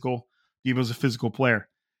physical. Deebo's a physical player.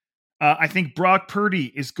 I think Brock Purdy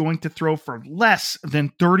is going to throw for less than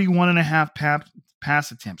 31.5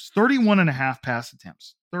 pass attempts. 31.5 pass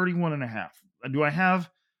attempts. 31.5. Do I have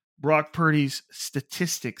Brock Purdy's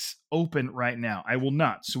statistics open right now? I will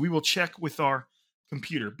not. So we will check with our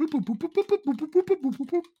computer. Boop, boop, boop, boop, boop, boop, boop, boop, boop, boop,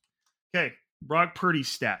 boop. Okay, Brock Purdy's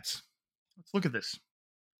stats. Let's look at this.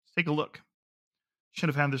 Let's take a look. Should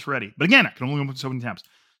have had this ready. But again, I can only open so many times.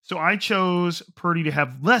 So I chose Purdy to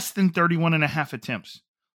have less than 31.5 attempts.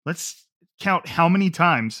 Let's count how many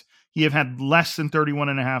times he have had less than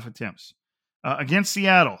 31.5 attempts. Against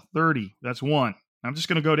Seattle, 30. That's 1. I'm just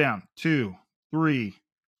going to go down. 2, 3,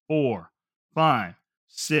 4, 5,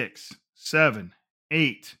 6, 7,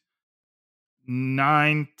 8,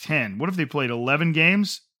 9, 10. What if they played 11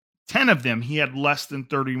 games? 10 of them, he had less than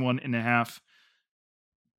 31 and a half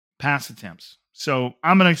pass attempts. So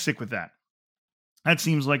I'm going to stick with that. That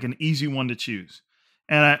seems like an easy one to choose.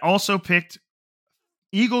 And I also picked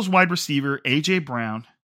Eagles wide receiver A.J. Brown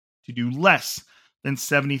to do less than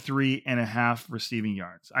 73 and a half receiving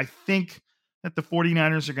yards. I think that the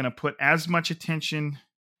 49ers are going to put as much attention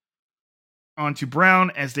onto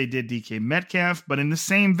Brown as they did DK Metcalf, but in the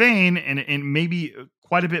same vein, and maybe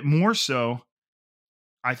quite a bit more so,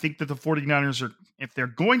 I think that the 49ers are, if they're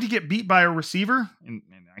going to get beat by a receiver, and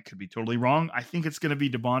I could be totally wrong, I think it's going to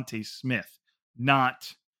be Devontae Smith,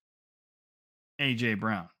 not A.J.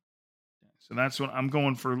 Brown. So that's what I'm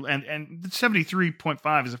going for. And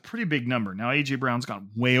 73.5 is a pretty big number. Now, A.J. Brown's gone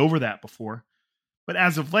way over that before. But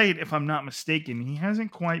as of late, if I'm not mistaken, he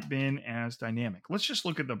hasn't quite been as dynamic. Let's just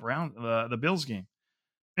look at the Bills game.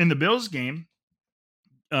 In the Bills game,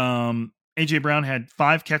 A.J. Brown had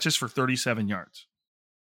 5 catches for 37 yards.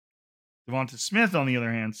 Devonta Smith, on the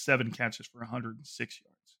other hand, 7 catches for 106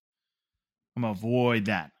 yards. I'm going to avoid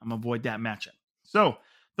that. I'm going to avoid that matchup. So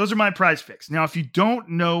those are my Prize Picks. Now, if you don't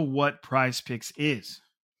know what Prize Picks is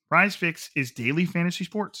daily fantasy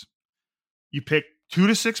sports. You pick 2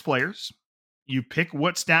 to 6 players. You pick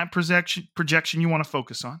what stat projection you want to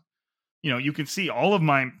focus on. You know, you can see all of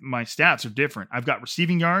my stats are different. I've got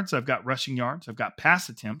receiving yards. I've got rushing yards. I've got pass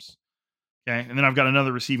attempts. Okay. And then I've got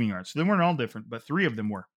another receiving yard. So they weren't all different, but 3 of them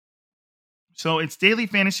were. So it's daily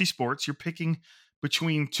fantasy sports. You're picking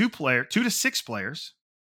between 2 to 6 players,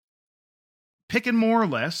 picking more or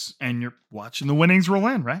less, and you're watching the winnings roll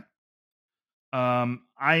in, right?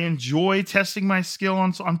 I enjoy testing my skill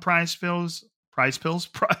on prize pills. Prize pills?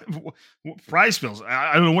 Prize pills.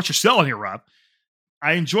 I don't know what you're selling here, Rob.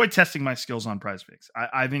 I enjoy testing my skills on Prize Picks.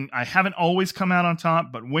 I haven't always come out on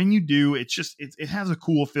top, but when you do, it has a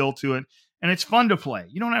cool feel to it, and it's fun to play.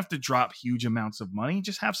 You don't have to drop huge amounts of money.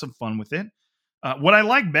 Just have some fun with it. What I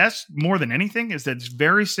like best, more than anything, is that it's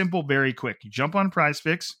very simple, very quick. You jump on Prize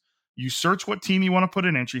Picks, you search what team you want to put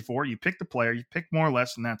an entry for, you pick the player, you pick more or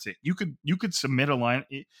less, and that's it. You could submit a line.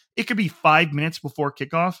 It could be 5 minutes before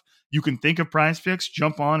kickoff. You can think of Prize Picks,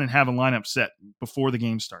 jump on, and have a lineup set before the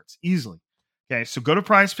game starts easily. Okay, so go to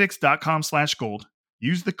prizepicks.com/gold.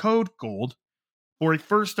 Use the code GOLD for a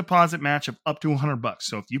first deposit match of up to $100.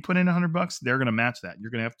 So if you put in $100, they're going to match that.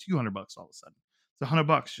 You're going to have $200 all of a sudden. It's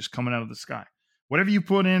 $100 just coming out of the sky. Whatever you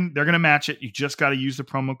put in, they're going to match it. You just got to use the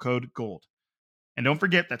promo code GOLD. And don't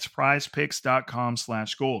forget, that's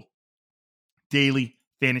prizepicks.com/gold. Daily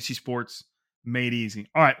fantasy sports made easy.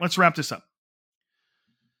 All right, let's wrap this up.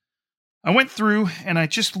 I went through and I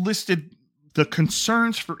just listed the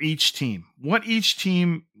concerns for each team. What each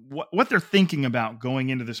team, what they're thinking about going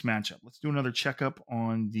into this matchup. Let's do another checkup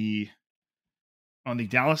on the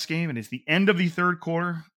Dallas game. It is the end of the third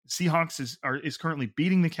quarter. Seahawks is currently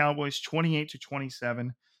beating the Cowboys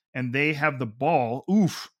 28-27, and they have the ball.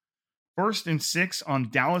 1st and 6 on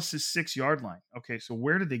Dallas's 6-yard line. Okay, so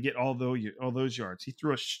where did they get all those yards? He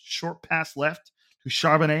threw a short pass left to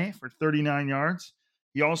Charbonnet for 39 yards.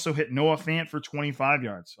 He also hit Noah Fant for 25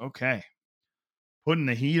 yards. Okay, putting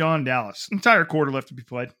the heat on Dallas. Entire quarter left to be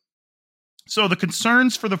played. So the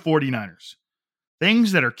concerns for the 49ers,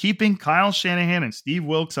 things that are keeping Kyle Shanahan and Steve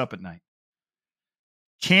Wilks up at night.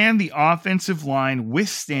 Can the offensive line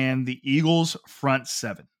withstand the Eagles' front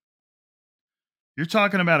 7? You're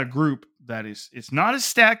talking about a group that it's not as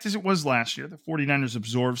stacked as it was last year. The 49ers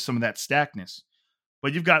absorbed some of that stackness.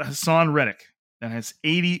 But you've got Hassan Reddick that has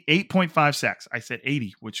 8.5 sacks. I said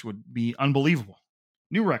 80, which would be unbelievable.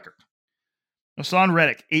 New record. Hassan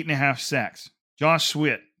Reddick, 8.5 sacks. Josh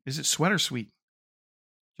Sweat. Is it Sweat or Sweet?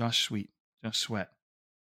 Josh Sweat.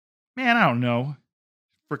 Man, I don't know.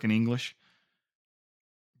 Freaking English.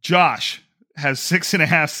 Josh has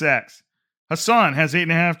 6.5 sacks. Hassan has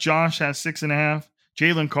 8.5. Josh has 6.5.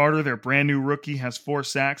 Jalen Carter, their brand new rookie, has 4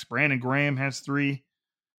 sacks. Brandon Graham has 3.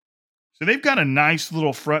 So they've got a nice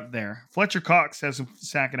little front there. Fletcher Cox has a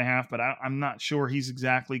 1.5 but I'm not sure he's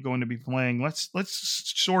exactly going to be playing. Let's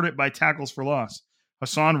sort it by tackles for loss.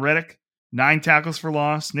 Hassan Reddick, 9 tackles for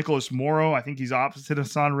loss. Nicholas Morrow, I think he's opposite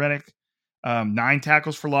Hassan Reddick. 9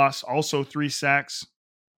 tackles for loss, also 3 sacks.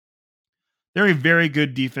 They're a very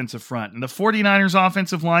good defensive front. And the 49ers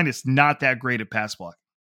offensive line is not that great at pass blocking.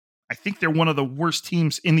 I think they're one of the worst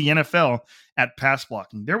teams in the NFL at pass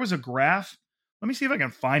blocking. There was a graph. Let me see if I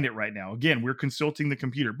can find it right now. Again, we're consulting the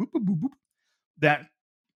computer. Boop, boop, boop, boop. That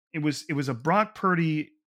it was a Brock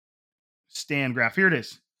Purdy stand graph. Here it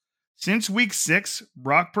is. Since week 6,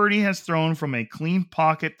 Brock Purdy has thrown from a clean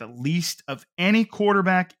pocket the least of any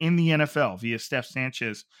quarterback in the NFL via Steph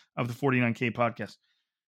Sanchez of the 49K podcast.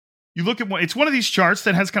 You look at it's one of these charts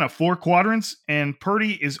that has kind of 4 quadrants, and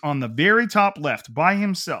Purdy is on the very top left by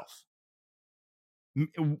himself.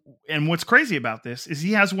 And what's crazy about this is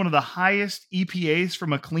he has one of the highest EPAs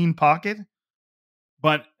from a clean pocket.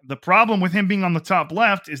 But the problem with him being on the top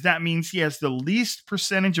left is that means he has the least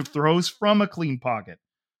percentage of throws from a clean pocket.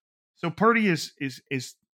 So Purdy is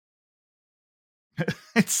it's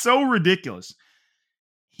so ridiculous.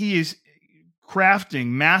 He is crafting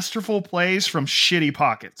masterful plays from shitty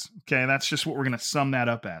pockets. Okay, that's just what we're going to sum that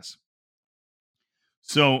up as.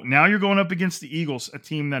 So now you're going up against the Eagles, a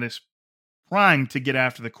team that is primed to get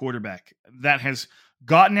after the quarterback, that has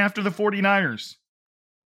gotten after the 49ers.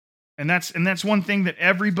 And that's one thing that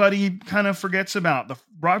everybody kind of forgets about. The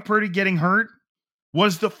Brock Purdy getting hurt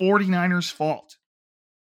was the 49ers' fault.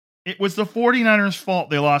 It was the 49ers' fault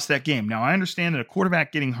they lost that game. Now, I understand that a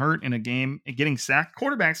quarterback getting hurt in a game and getting sacked,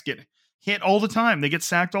 quarterbacks get hit all the time. They get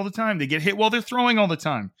sacked all the time. They get hit while they're throwing all the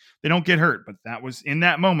time. They don't get hurt. But that was, in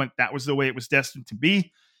that moment, that was the way it was destined to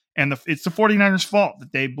be. And it's the 49ers' fault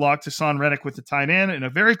that they blocked Hassan Reddick with the tight end in a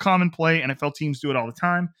very common play. NFL teams do it all the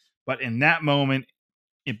time. But in that moment,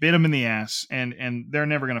 it bit them in the ass, and they're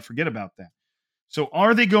never going to forget about that. So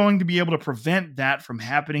are they going to be able to prevent that from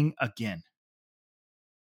happening again?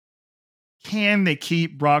 Can they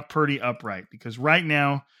keep Brock Purdy upright? Because right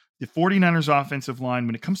now, the 49ers offensive line,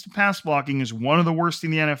 when it comes to pass blocking, is one of the worst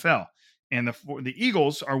in the NFL. And the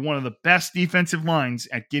Eagles are one of the best defensive lines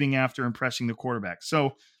at getting after and pressing the quarterback.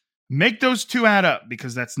 So make those two add up,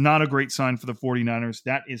 because that's not a great sign for the 49ers.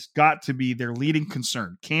 That has got to be their leading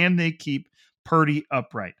concern. Can they keep Purdy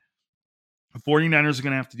upright? The 49ers are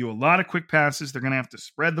going to have to do a lot of quick passes. They're going to have to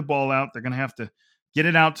spread the ball out. They're going to have to get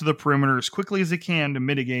it out to the perimeter as quickly as they can to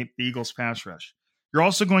mitigate the Eagles' pass rush. You're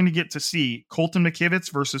also going to get to see Colton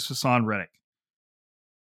McKivitz versus Hassan Reddick.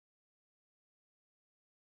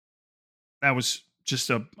 That was just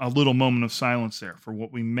a little moment of silence there for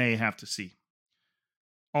what we may have to see.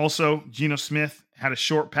 Also, Geno Smith had a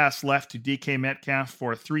short pass left to DK Metcalf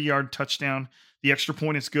for a 3-yard touchdown. The extra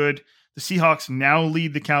point is good. The Seahawks now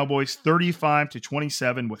lead the Cowboys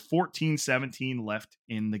 35-27 with 14-17 left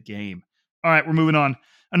in the game. All right, we're moving on.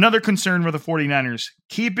 Another concern for the 49ers,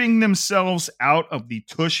 keeping themselves out of the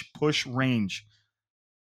tush-push range.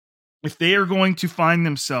 If they are going to find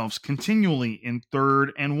themselves continually in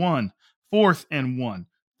 3rd and 1, 4th and 1,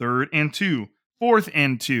 3rd and 2, 4th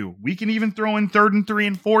and 2, we can even throw in 3rd and 3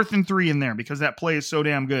 and 4th and 3 in there because that play is so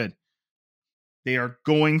damn good. They are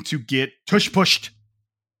going to get tush-pushed.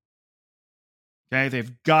 Okay,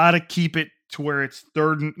 they've got to keep it to where it's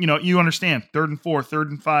 3rd and, you understand, 3rd and 4, 3rd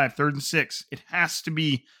and 5, 3rd and 6. It has to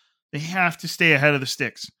be, they have to stay ahead of the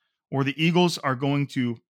sticks, or the Eagles are going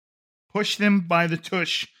to push them by the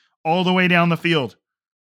tush all the way down the field.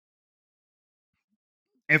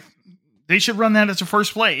 If they should run that as a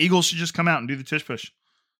first play, Eagles should just come out and do the tush push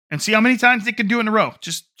and see how many times they can do it in a row,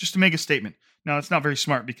 just to make a statement. Now, it's not very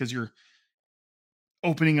smart because you're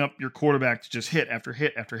opening up your quarterback to just hit after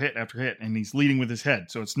hit after hit after hit, and he's leading with his head.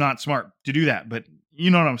 So it's not smart to do that, but you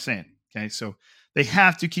know what I'm saying. Okay, so they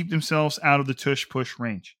have to keep themselves out of the tush push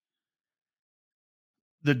range.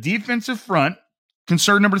 The defensive front,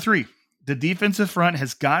 concern number 3, the defensive front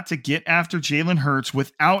has got to get after Jalen Hurts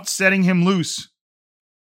without setting him loose.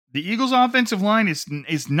 The Eagles' offensive line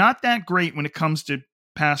is not that great when it comes to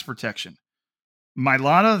pass protection.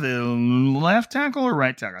 Mailata, the left tackle or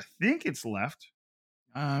right tackle? I think it's left.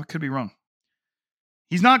 Could be wrong.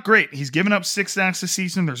 He's not great. He's given up 6 sacks this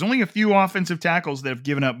season. There's only a few offensive tackles that have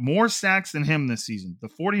given up more sacks than him this season. The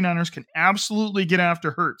 49ers can absolutely get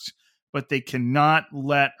after Hurts, but they cannot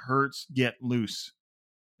let Hurts get loose.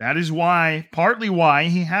 That is partly why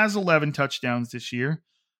he has 11 touchdowns this year,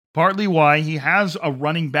 partly why he has a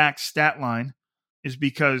running back stat line, is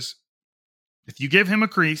because if you give him a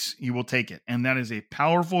crease, he will take it. And that is a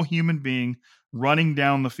powerful human being running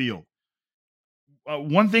down the field.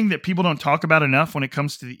 One thing that people don't talk about enough when it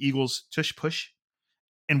comes to the Eagles' tush push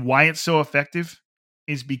and why it's so effective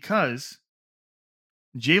is because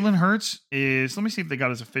Jalen Hurts is, let me see if they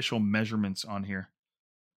got his official measurements on here.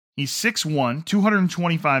 He's 6'1",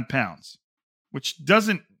 225 pounds, which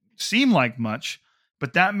doesn't seem like much,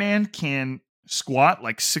 but that man can squat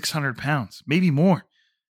like 600 pounds, maybe more.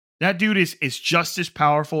 That dude is just as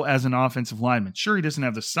powerful as an offensive lineman. Sure, he doesn't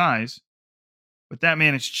have the size, but that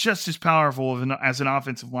man is just as powerful as an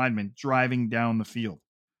offensive lineman driving down the field.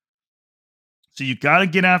 So you got to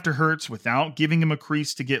get after Hurts without giving him a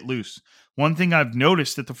crease to get loose. One thing I've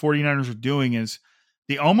noticed that the 49ers are doing is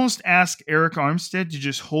they almost ask Eric Armstead to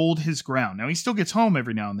just hold his ground. Now, he still gets home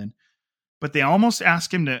every now and then, but they almost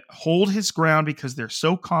ask him to hold his ground because they're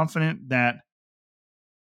so confident that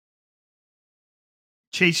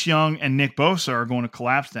Chase Young and Nick Bosa are going to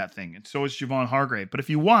collapse that thing, and so is Javon Hargrave. But if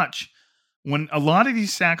you watch, when a lot of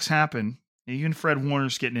these sacks happen, even Fred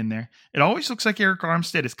Warner's getting in there, it always looks like Eric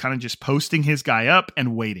Armstead is kind of just posting his guy up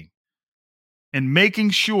and waiting and making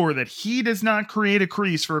sure that he does not create a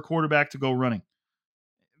crease for a quarterback to go running.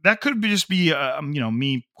 That could just be,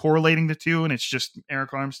 me correlating the two, and it's just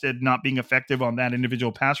Eric Armstead not being effective on that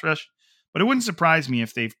individual pass rush. But it wouldn't surprise me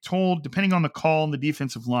if they've told, depending on the call and the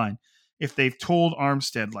defensive line, if they've told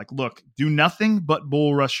Armstead, like, look, do nothing but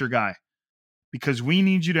bull rush your guy because we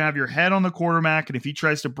need you to have your head on the quarterback, and if he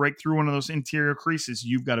tries to break through one of those interior creases,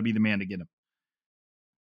 you've got to be the man to get him.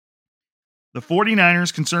 The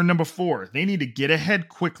 49ers, concern number 4, they need to get ahead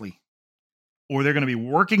quickly or they're going to be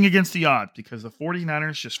working against the odds because the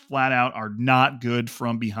 49ers just flat out are not good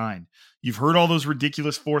from behind. You've heard all those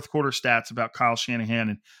ridiculous fourth quarter stats about Kyle Shanahan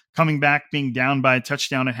and coming back being down by a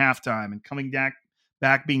touchdown at halftime and coming back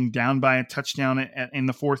being down by a touchdown in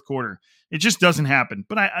the fourth quarter. It just doesn't happen.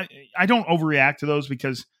 But I don't overreact to those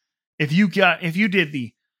because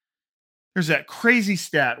there's that crazy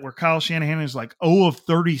stat where Kyle Shanahan is like 0 of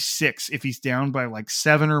 36 if he's down by like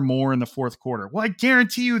 7 or more in the fourth quarter. Well, I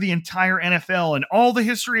guarantee you the entire NFL and all the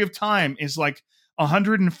history of time is like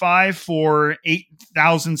 105 for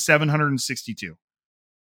 8,762. You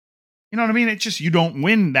know what I mean? It's just you don't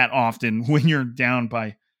win that often when you're down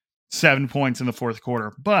by 7 points in the fourth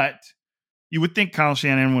quarter. But you would think Kyle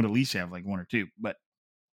Shanahan would at least have like 1 or 2. But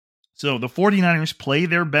so the 49ers play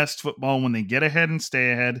their best football when they get ahead and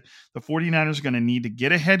stay ahead. The 49ers are going to need to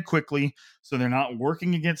get ahead quickly so they're not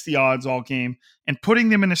working against the odds all game and putting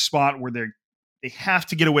them in a spot where they have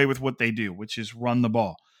to get away with what they do, which is run the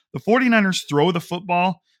ball. The 49ers throw the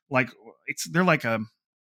football like they're like a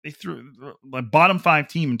bottom 5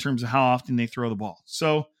 team in terms of how often they throw the ball.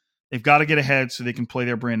 So they've got to get ahead so they can play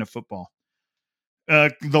their brand of football.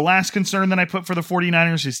 The last concern that I put for the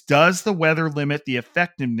 49ers is, does the weather limit the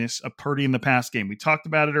effectiveness of Purdy in the pass game? We talked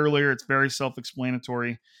about it earlier. It's very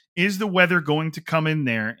self-explanatory. Is the weather going to come in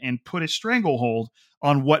there and put a stranglehold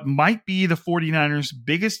on what might be the 49ers'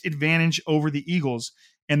 biggest advantage over the Eagles?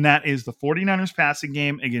 And that is the 49ers passing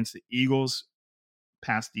game against the Eagles'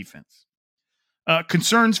 pass defense.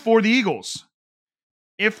 Concerns for the Eagles.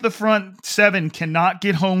 If the front 7 cannot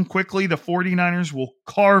get home quickly, the 49ers will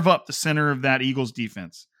carve up the center of that Eagles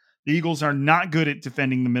defense. The Eagles are not good at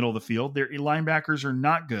defending the middle of the field. Their linebackers are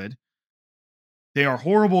not good. They are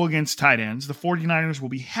horrible against tight ends. The 49ers will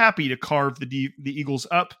be happy to carve the Eagles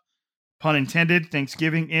up. Pun intended,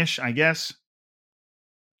 Thanksgiving-ish, I guess.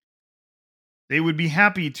 They would be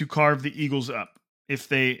happy to carve the Eagles up if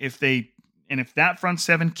that front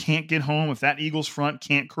 7 can't get home, if that Eagles front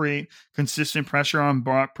can't create consistent pressure on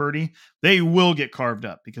Brock Purdy, they will get carved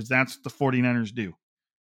up because that's what the 49ers do.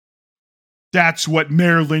 That's what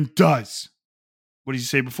Maryland does. What did you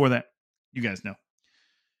say before that? You guys know.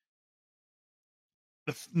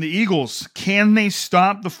 The Eagles, can they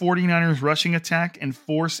stop the 49ers rushing attack and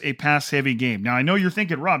force a pass-heavy game? Now, I know you're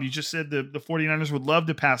thinking, Rob, you just said the 49ers would love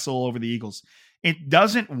to pass all over the Eagles. It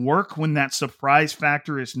doesn't work when that surprise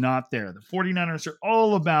factor is not there. The 49ers are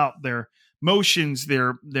all about their motions,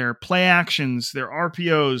 their play actions, their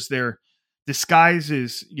RPOs, their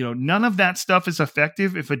disguises. None of that stuff is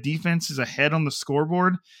effective if a defense is ahead on the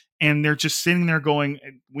scoreboard and they're just sitting there going,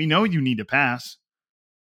 we know you need to pass.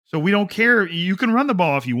 So we don't care. You can run the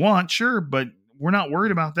ball if you want, sure, but we're not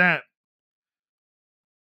worried about that.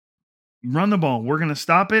 Run the ball. We're going to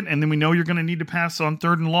stop it, and then we know you're going to need to pass on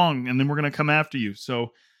 3rd and long, and then we're going to come after you. So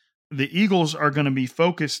the Eagles are going to be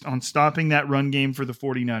focused on stopping that run game for the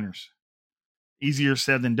 49ers. Easier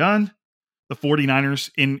said than done. The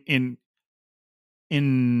 49ers in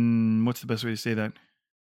what's the best way to say that?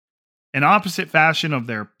 In opposite fashion of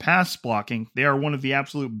their pass blocking, they are one of the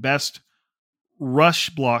absolute best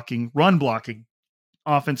run blocking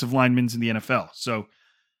offensive linemen in the NFL. So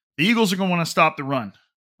the Eagles are going to want to stop the run.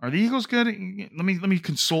 Are the Eagles good? Let me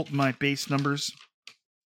consult my base numbers.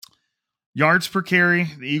 Yards per carry,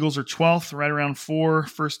 the Eagles are 12th, right around 4.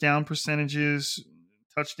 First down percentages,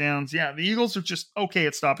 touchdowns. Yeah, the Eagles are just okay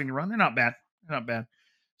at stopping the run. They're not bad.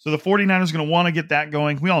 So the 49ers are going to want to get that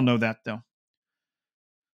going. We all know that, though.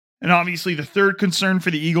 And obviously, the third concern for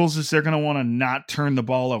the Eagles is they're going to want to not turn the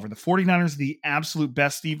ball over. The 49ers are the absolute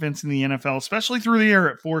best defense in the NFL, especially through the air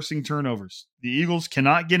at forcing turnovers. The Eagles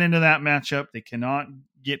cannot get into that matchup. They cannot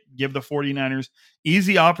give the 49ers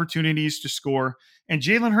easy opportunities to score. And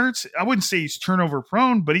Jalen Hurts, I wouldn't say he's turnover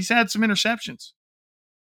prone, but he's had some interceptions.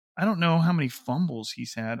 I don't know how many fumbles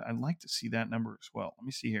he's had. I'd like to see that number as well. Let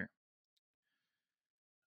me see here.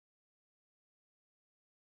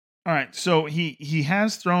 All right, so he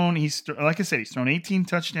has thrown. Like I said, he's thrown 18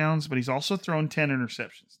 touchdowns, but he's also thrown 10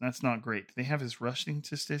 interceptions. That's not great. Do they have his rushing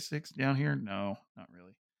statistics down here? No, not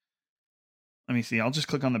really. Let me see. I'll just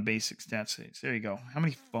click on the basic stats. There you go. How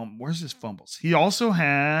many Where's his fumbles? He also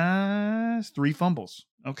has 3 fumbles.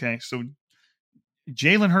 Okay, so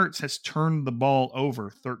Jalen Hurts has turned the ball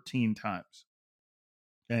over 13 times.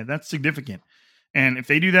 Okay, that's significant. And if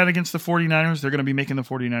they do that against the 49ers, they're going to be making the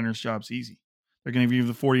 49ers jobs easy. They're going to give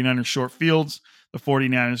the 49ers short fields. The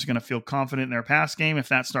 49ers are going to feel confident in their pass game if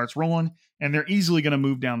that starts rolling, and they're easily going to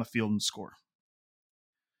move down the field and score.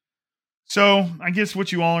 So I guess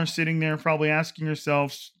what you all are sitting there probably asking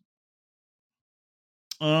yourselves,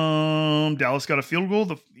 Dallas got a field goal.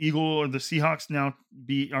 The Seahawks now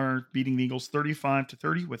are beating the Eagles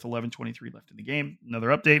 35-30 with 11:23 left in the game. Another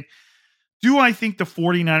update. Do I think the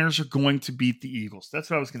 49ers are going to beat the Eagles? That's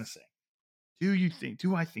what I was going to say. Do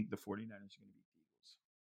I think the 49ers are going to beat the Eagles?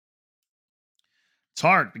 It's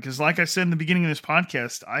hard because, like I said in the beginning of this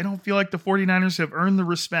podcast, I don't feel like the 49ers have earned the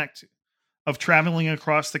respect of traveling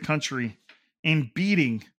across the country and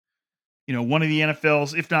beating, one of the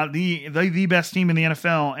NFL's, if not the best team in the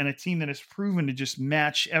NFL, and a team that has proven to just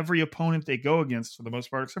match every opponent they go against for the most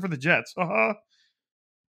part, except for the Jets.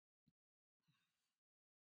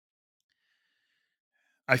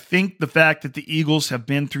 I think the fact that the Eagles have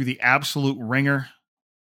been through the absolute ringer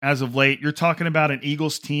as of late, you're talking about an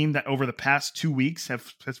Eagles team that over the past 2 weeks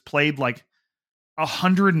has played like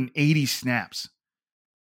 180 snaps.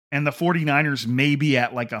 And the 49ers may be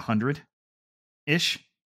at like 100-ish.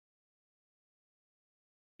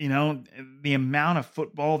 The amount of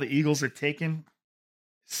football the Eagles have taken,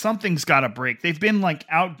 something's got to break. They've been like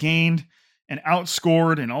outgained and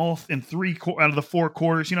outscored in 3 out of the 4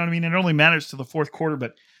 quarters. You know what I mean? It only matters to the 4th quarter,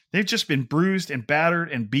 but they've just been bruised and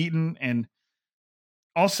battered and beaten. And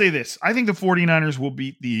I'll say this. I think the 49ers will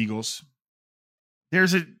beat the Eagles.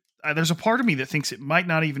 There's a part of me that thinks it might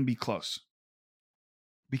not even be close,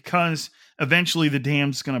 because eventually the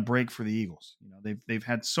dam's going to break for the Eagles. They've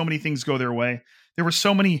had so many things go their way. There were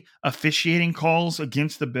so many officiating calls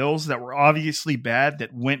against the Bills that were obviously bad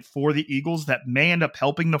that went for the Eagles that may end up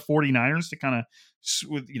helping the 49ers to kind of,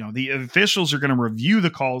 the officials are going to review the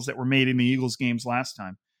calls that were made in the Eagles games last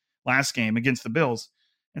game against the Bills.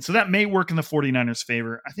 And so that may work in the 49ers'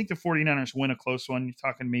 favor. I think the 49ers win a close one. You're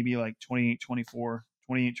talking maybe like 28-24,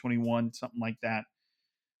 28-21, something like that.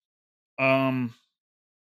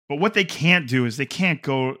 But what they can't do is they can't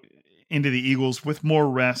go into the Eagles with more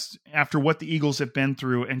rest after what the Eagles have been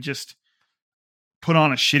through and just put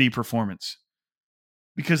on a shitty performance.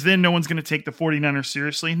 Because then no one's going to take the 49ers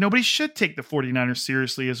seriously. Nobody should take the 49ers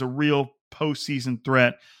seriously as a real postseason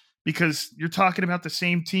threat, because you're talking about the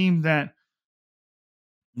same team that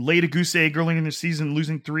laid a goose egg early in the season,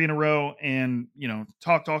 losing 3 in a row, and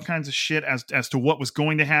talked all kinds of shit as to what was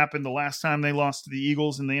going to happen the last time they lost to the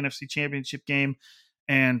Eagles in the NFC Championship game,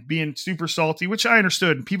 and being super salty, which I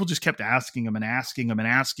understood. And people just kept asking him.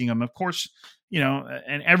 Of course,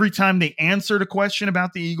 and every time they answered a question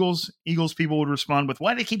about the Eagles people would respond with,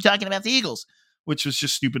 "Why do they keep talking about the Eagles?" Which was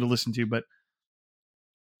just stupid to listen to. But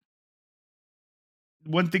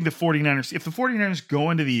one thing, if the 49ers go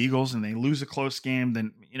into the Eagles and they lose a close game,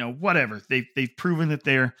 then, whatever. They've proven that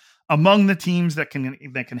they're among the teams that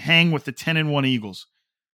can hang with the 10-1 Eagles.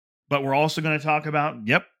 But we're also going to talk about,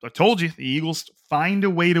 I told you, the Eagles find a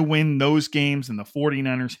way to win those games, and the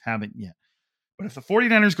 49ers haven't yet. But if the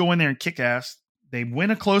 49ers go in there and kick ass, they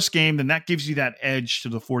win a close game, then that gives you that edge to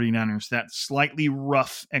the 49ers, that slightly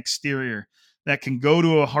rough exterior that can go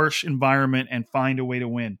to a harsh environment and find a way to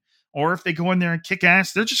win. Or if they go in there and kick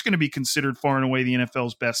ass, they're just going to be considered far and away the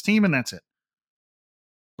NFL's best team, and that's it.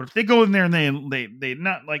 But if they go in there and they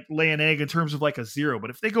not like lay an egg in terms of like a 0, but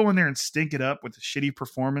if they go in there and stink it up with a shitty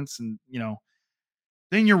performance, and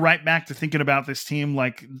then you're right back to thinking about this team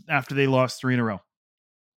like after they lost 3 in a row.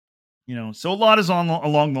 So a lot is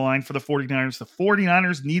along the line for the 49ers. The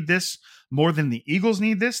 49ers need this more than the Eagles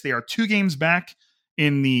need this. They are 2 games back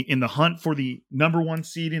in the hunt for the number 1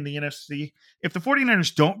 seed in the NFC. If the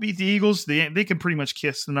 49ers don't beat the Eagles, they can pretty much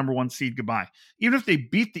kiss the number 1 seed goodbye. Even if they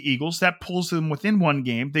beat the Eagles, that pulls them within 1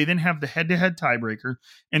 game. They then have the head-to-head tiebreaker,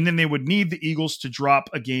 and then they would need the Eagles to drop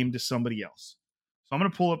a game to somebody else. So I'm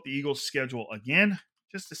going to pull up the Eagles' schedule again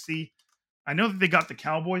just to see. I know that they got the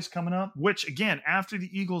Cowboys coming up, which, again, after the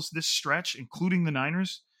Eagles this stretch, including the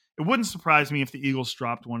Niners, it wouldn't surprise me if the Eagles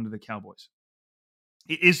dropped one to the Cowboys.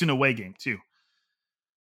 It is an away game, too.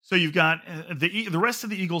 So you've got the rest of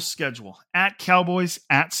the Eagles' schedule: at Cowboys,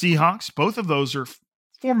 at Seahawks. Both of those are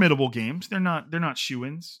formidable games. They're not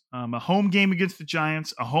shoo-ins. A home game against the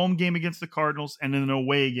Giants, a home game against the Cardinals, and then an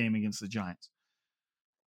away game against the Giants.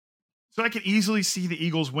 So I could easily see the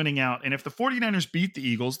Eagles winning out. And if the 49ers beat the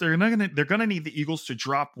Eagles, they're going to need the Eagles to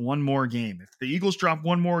drop one more game. If the Eagles drop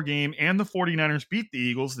one more game and the 49ers beat the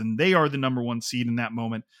Eagles, then they are the number one seed in that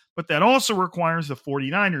moment. But that also requires the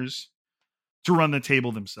 49ers to run the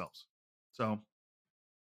table themselves. So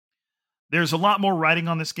there's a lot more riding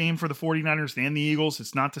on this game for the 49ers than the Eagles.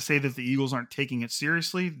 It's not to say that the Eagles aren't taking it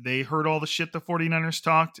seriously. They heard all the shit the 49ers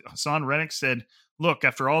talked. Hassan Reddick said, look,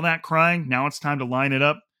 after all that crying, now it's time to line it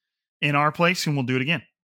up in our place, and we'll do it again.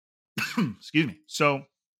 Excuse me. So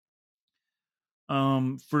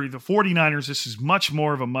for the 49ers, this is much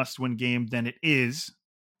more of a must-win game than it is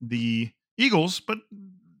the Eagles. But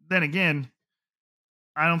then again,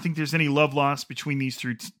 I don't think there's any love lost between these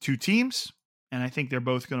two teams, and I think they're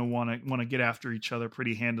both going to want to get after each other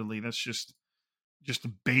pretty handily. That's just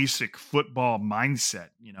a basic football mindset.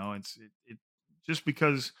 You know, it just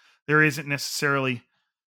because there isn't necessarily,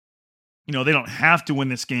 you know, they don't have to win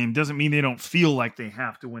this game doesn't mean they don't feel like they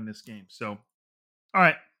have to win this game. So, all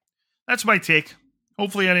right, that's my take.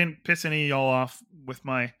 Hopefully I didn't piss any of y'all off with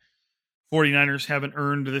my 49ers haven't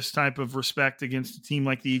earned this type of respect against a team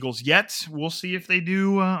like the Eagles yet. We'll see if they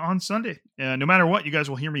do on Sunday. No matter what, you guys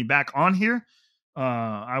will hear me back on here.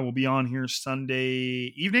 I will be on here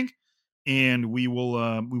Sunday evening, and we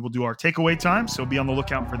will do our takeaway time. So be on the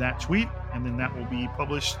lookout for that tweet, and then that will be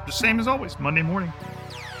published the same as always, Monday morning.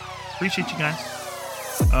 Appreciate you guys.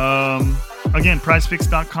 Again,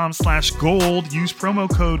 prizepicks.com/gold. Use promo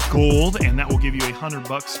code GOLD, and that will give you $100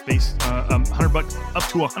 $100 up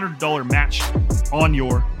to $100 match on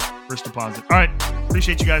your first deposit. All right.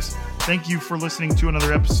 Appreciate you guys. Thank you for listening to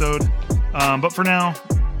another episode. But for now,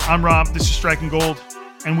 I'm Rob. This is Striking Gold,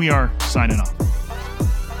 and we are signing off.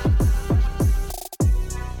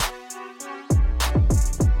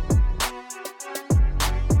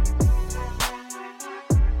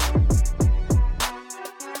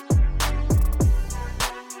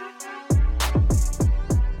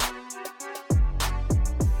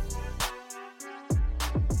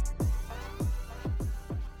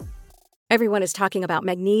 Everyone is talking about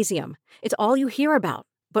magnesium. It's all you hear about.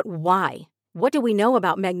 But why? What do we know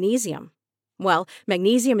about magnesium? Well,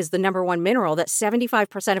 magnesium is the number one mineral that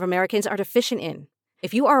 75% of Americans are deficient in.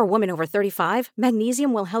 If you are a woman over 35,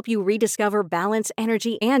 magnesium will help you rediscover balance,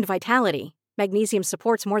 energy, and vitality. Magnesium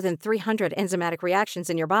supports more than 300 enzymatic reactions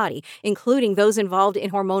in your body, including those involved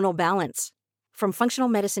in hormonal balance. From functional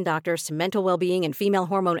medicine doctors to mental well-being and female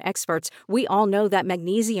hormone experts, we all know that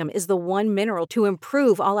magnesium is the one mineral to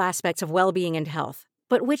improve all aspects of well-being and health.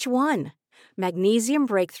 But which one? Magnesium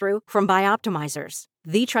Breakthrough from Bioptimizers,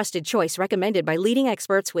 the trusted choice recommended by leading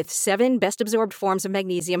experts with 7 best-absorbed forms of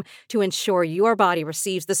magnesium to ensure your body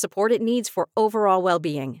receives the support it needs for overall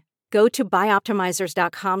well-being. Go to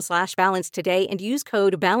bioptimizers.com/balance today and use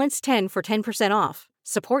code BALANCE10 for 10% off.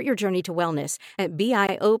 Support your journey to wellness at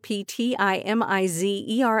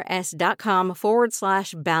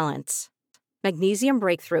bioptimizers.com/balance. Magnesium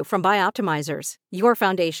Breakthrough from Bioptimizers, your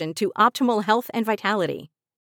foundation to optimal health and vitality.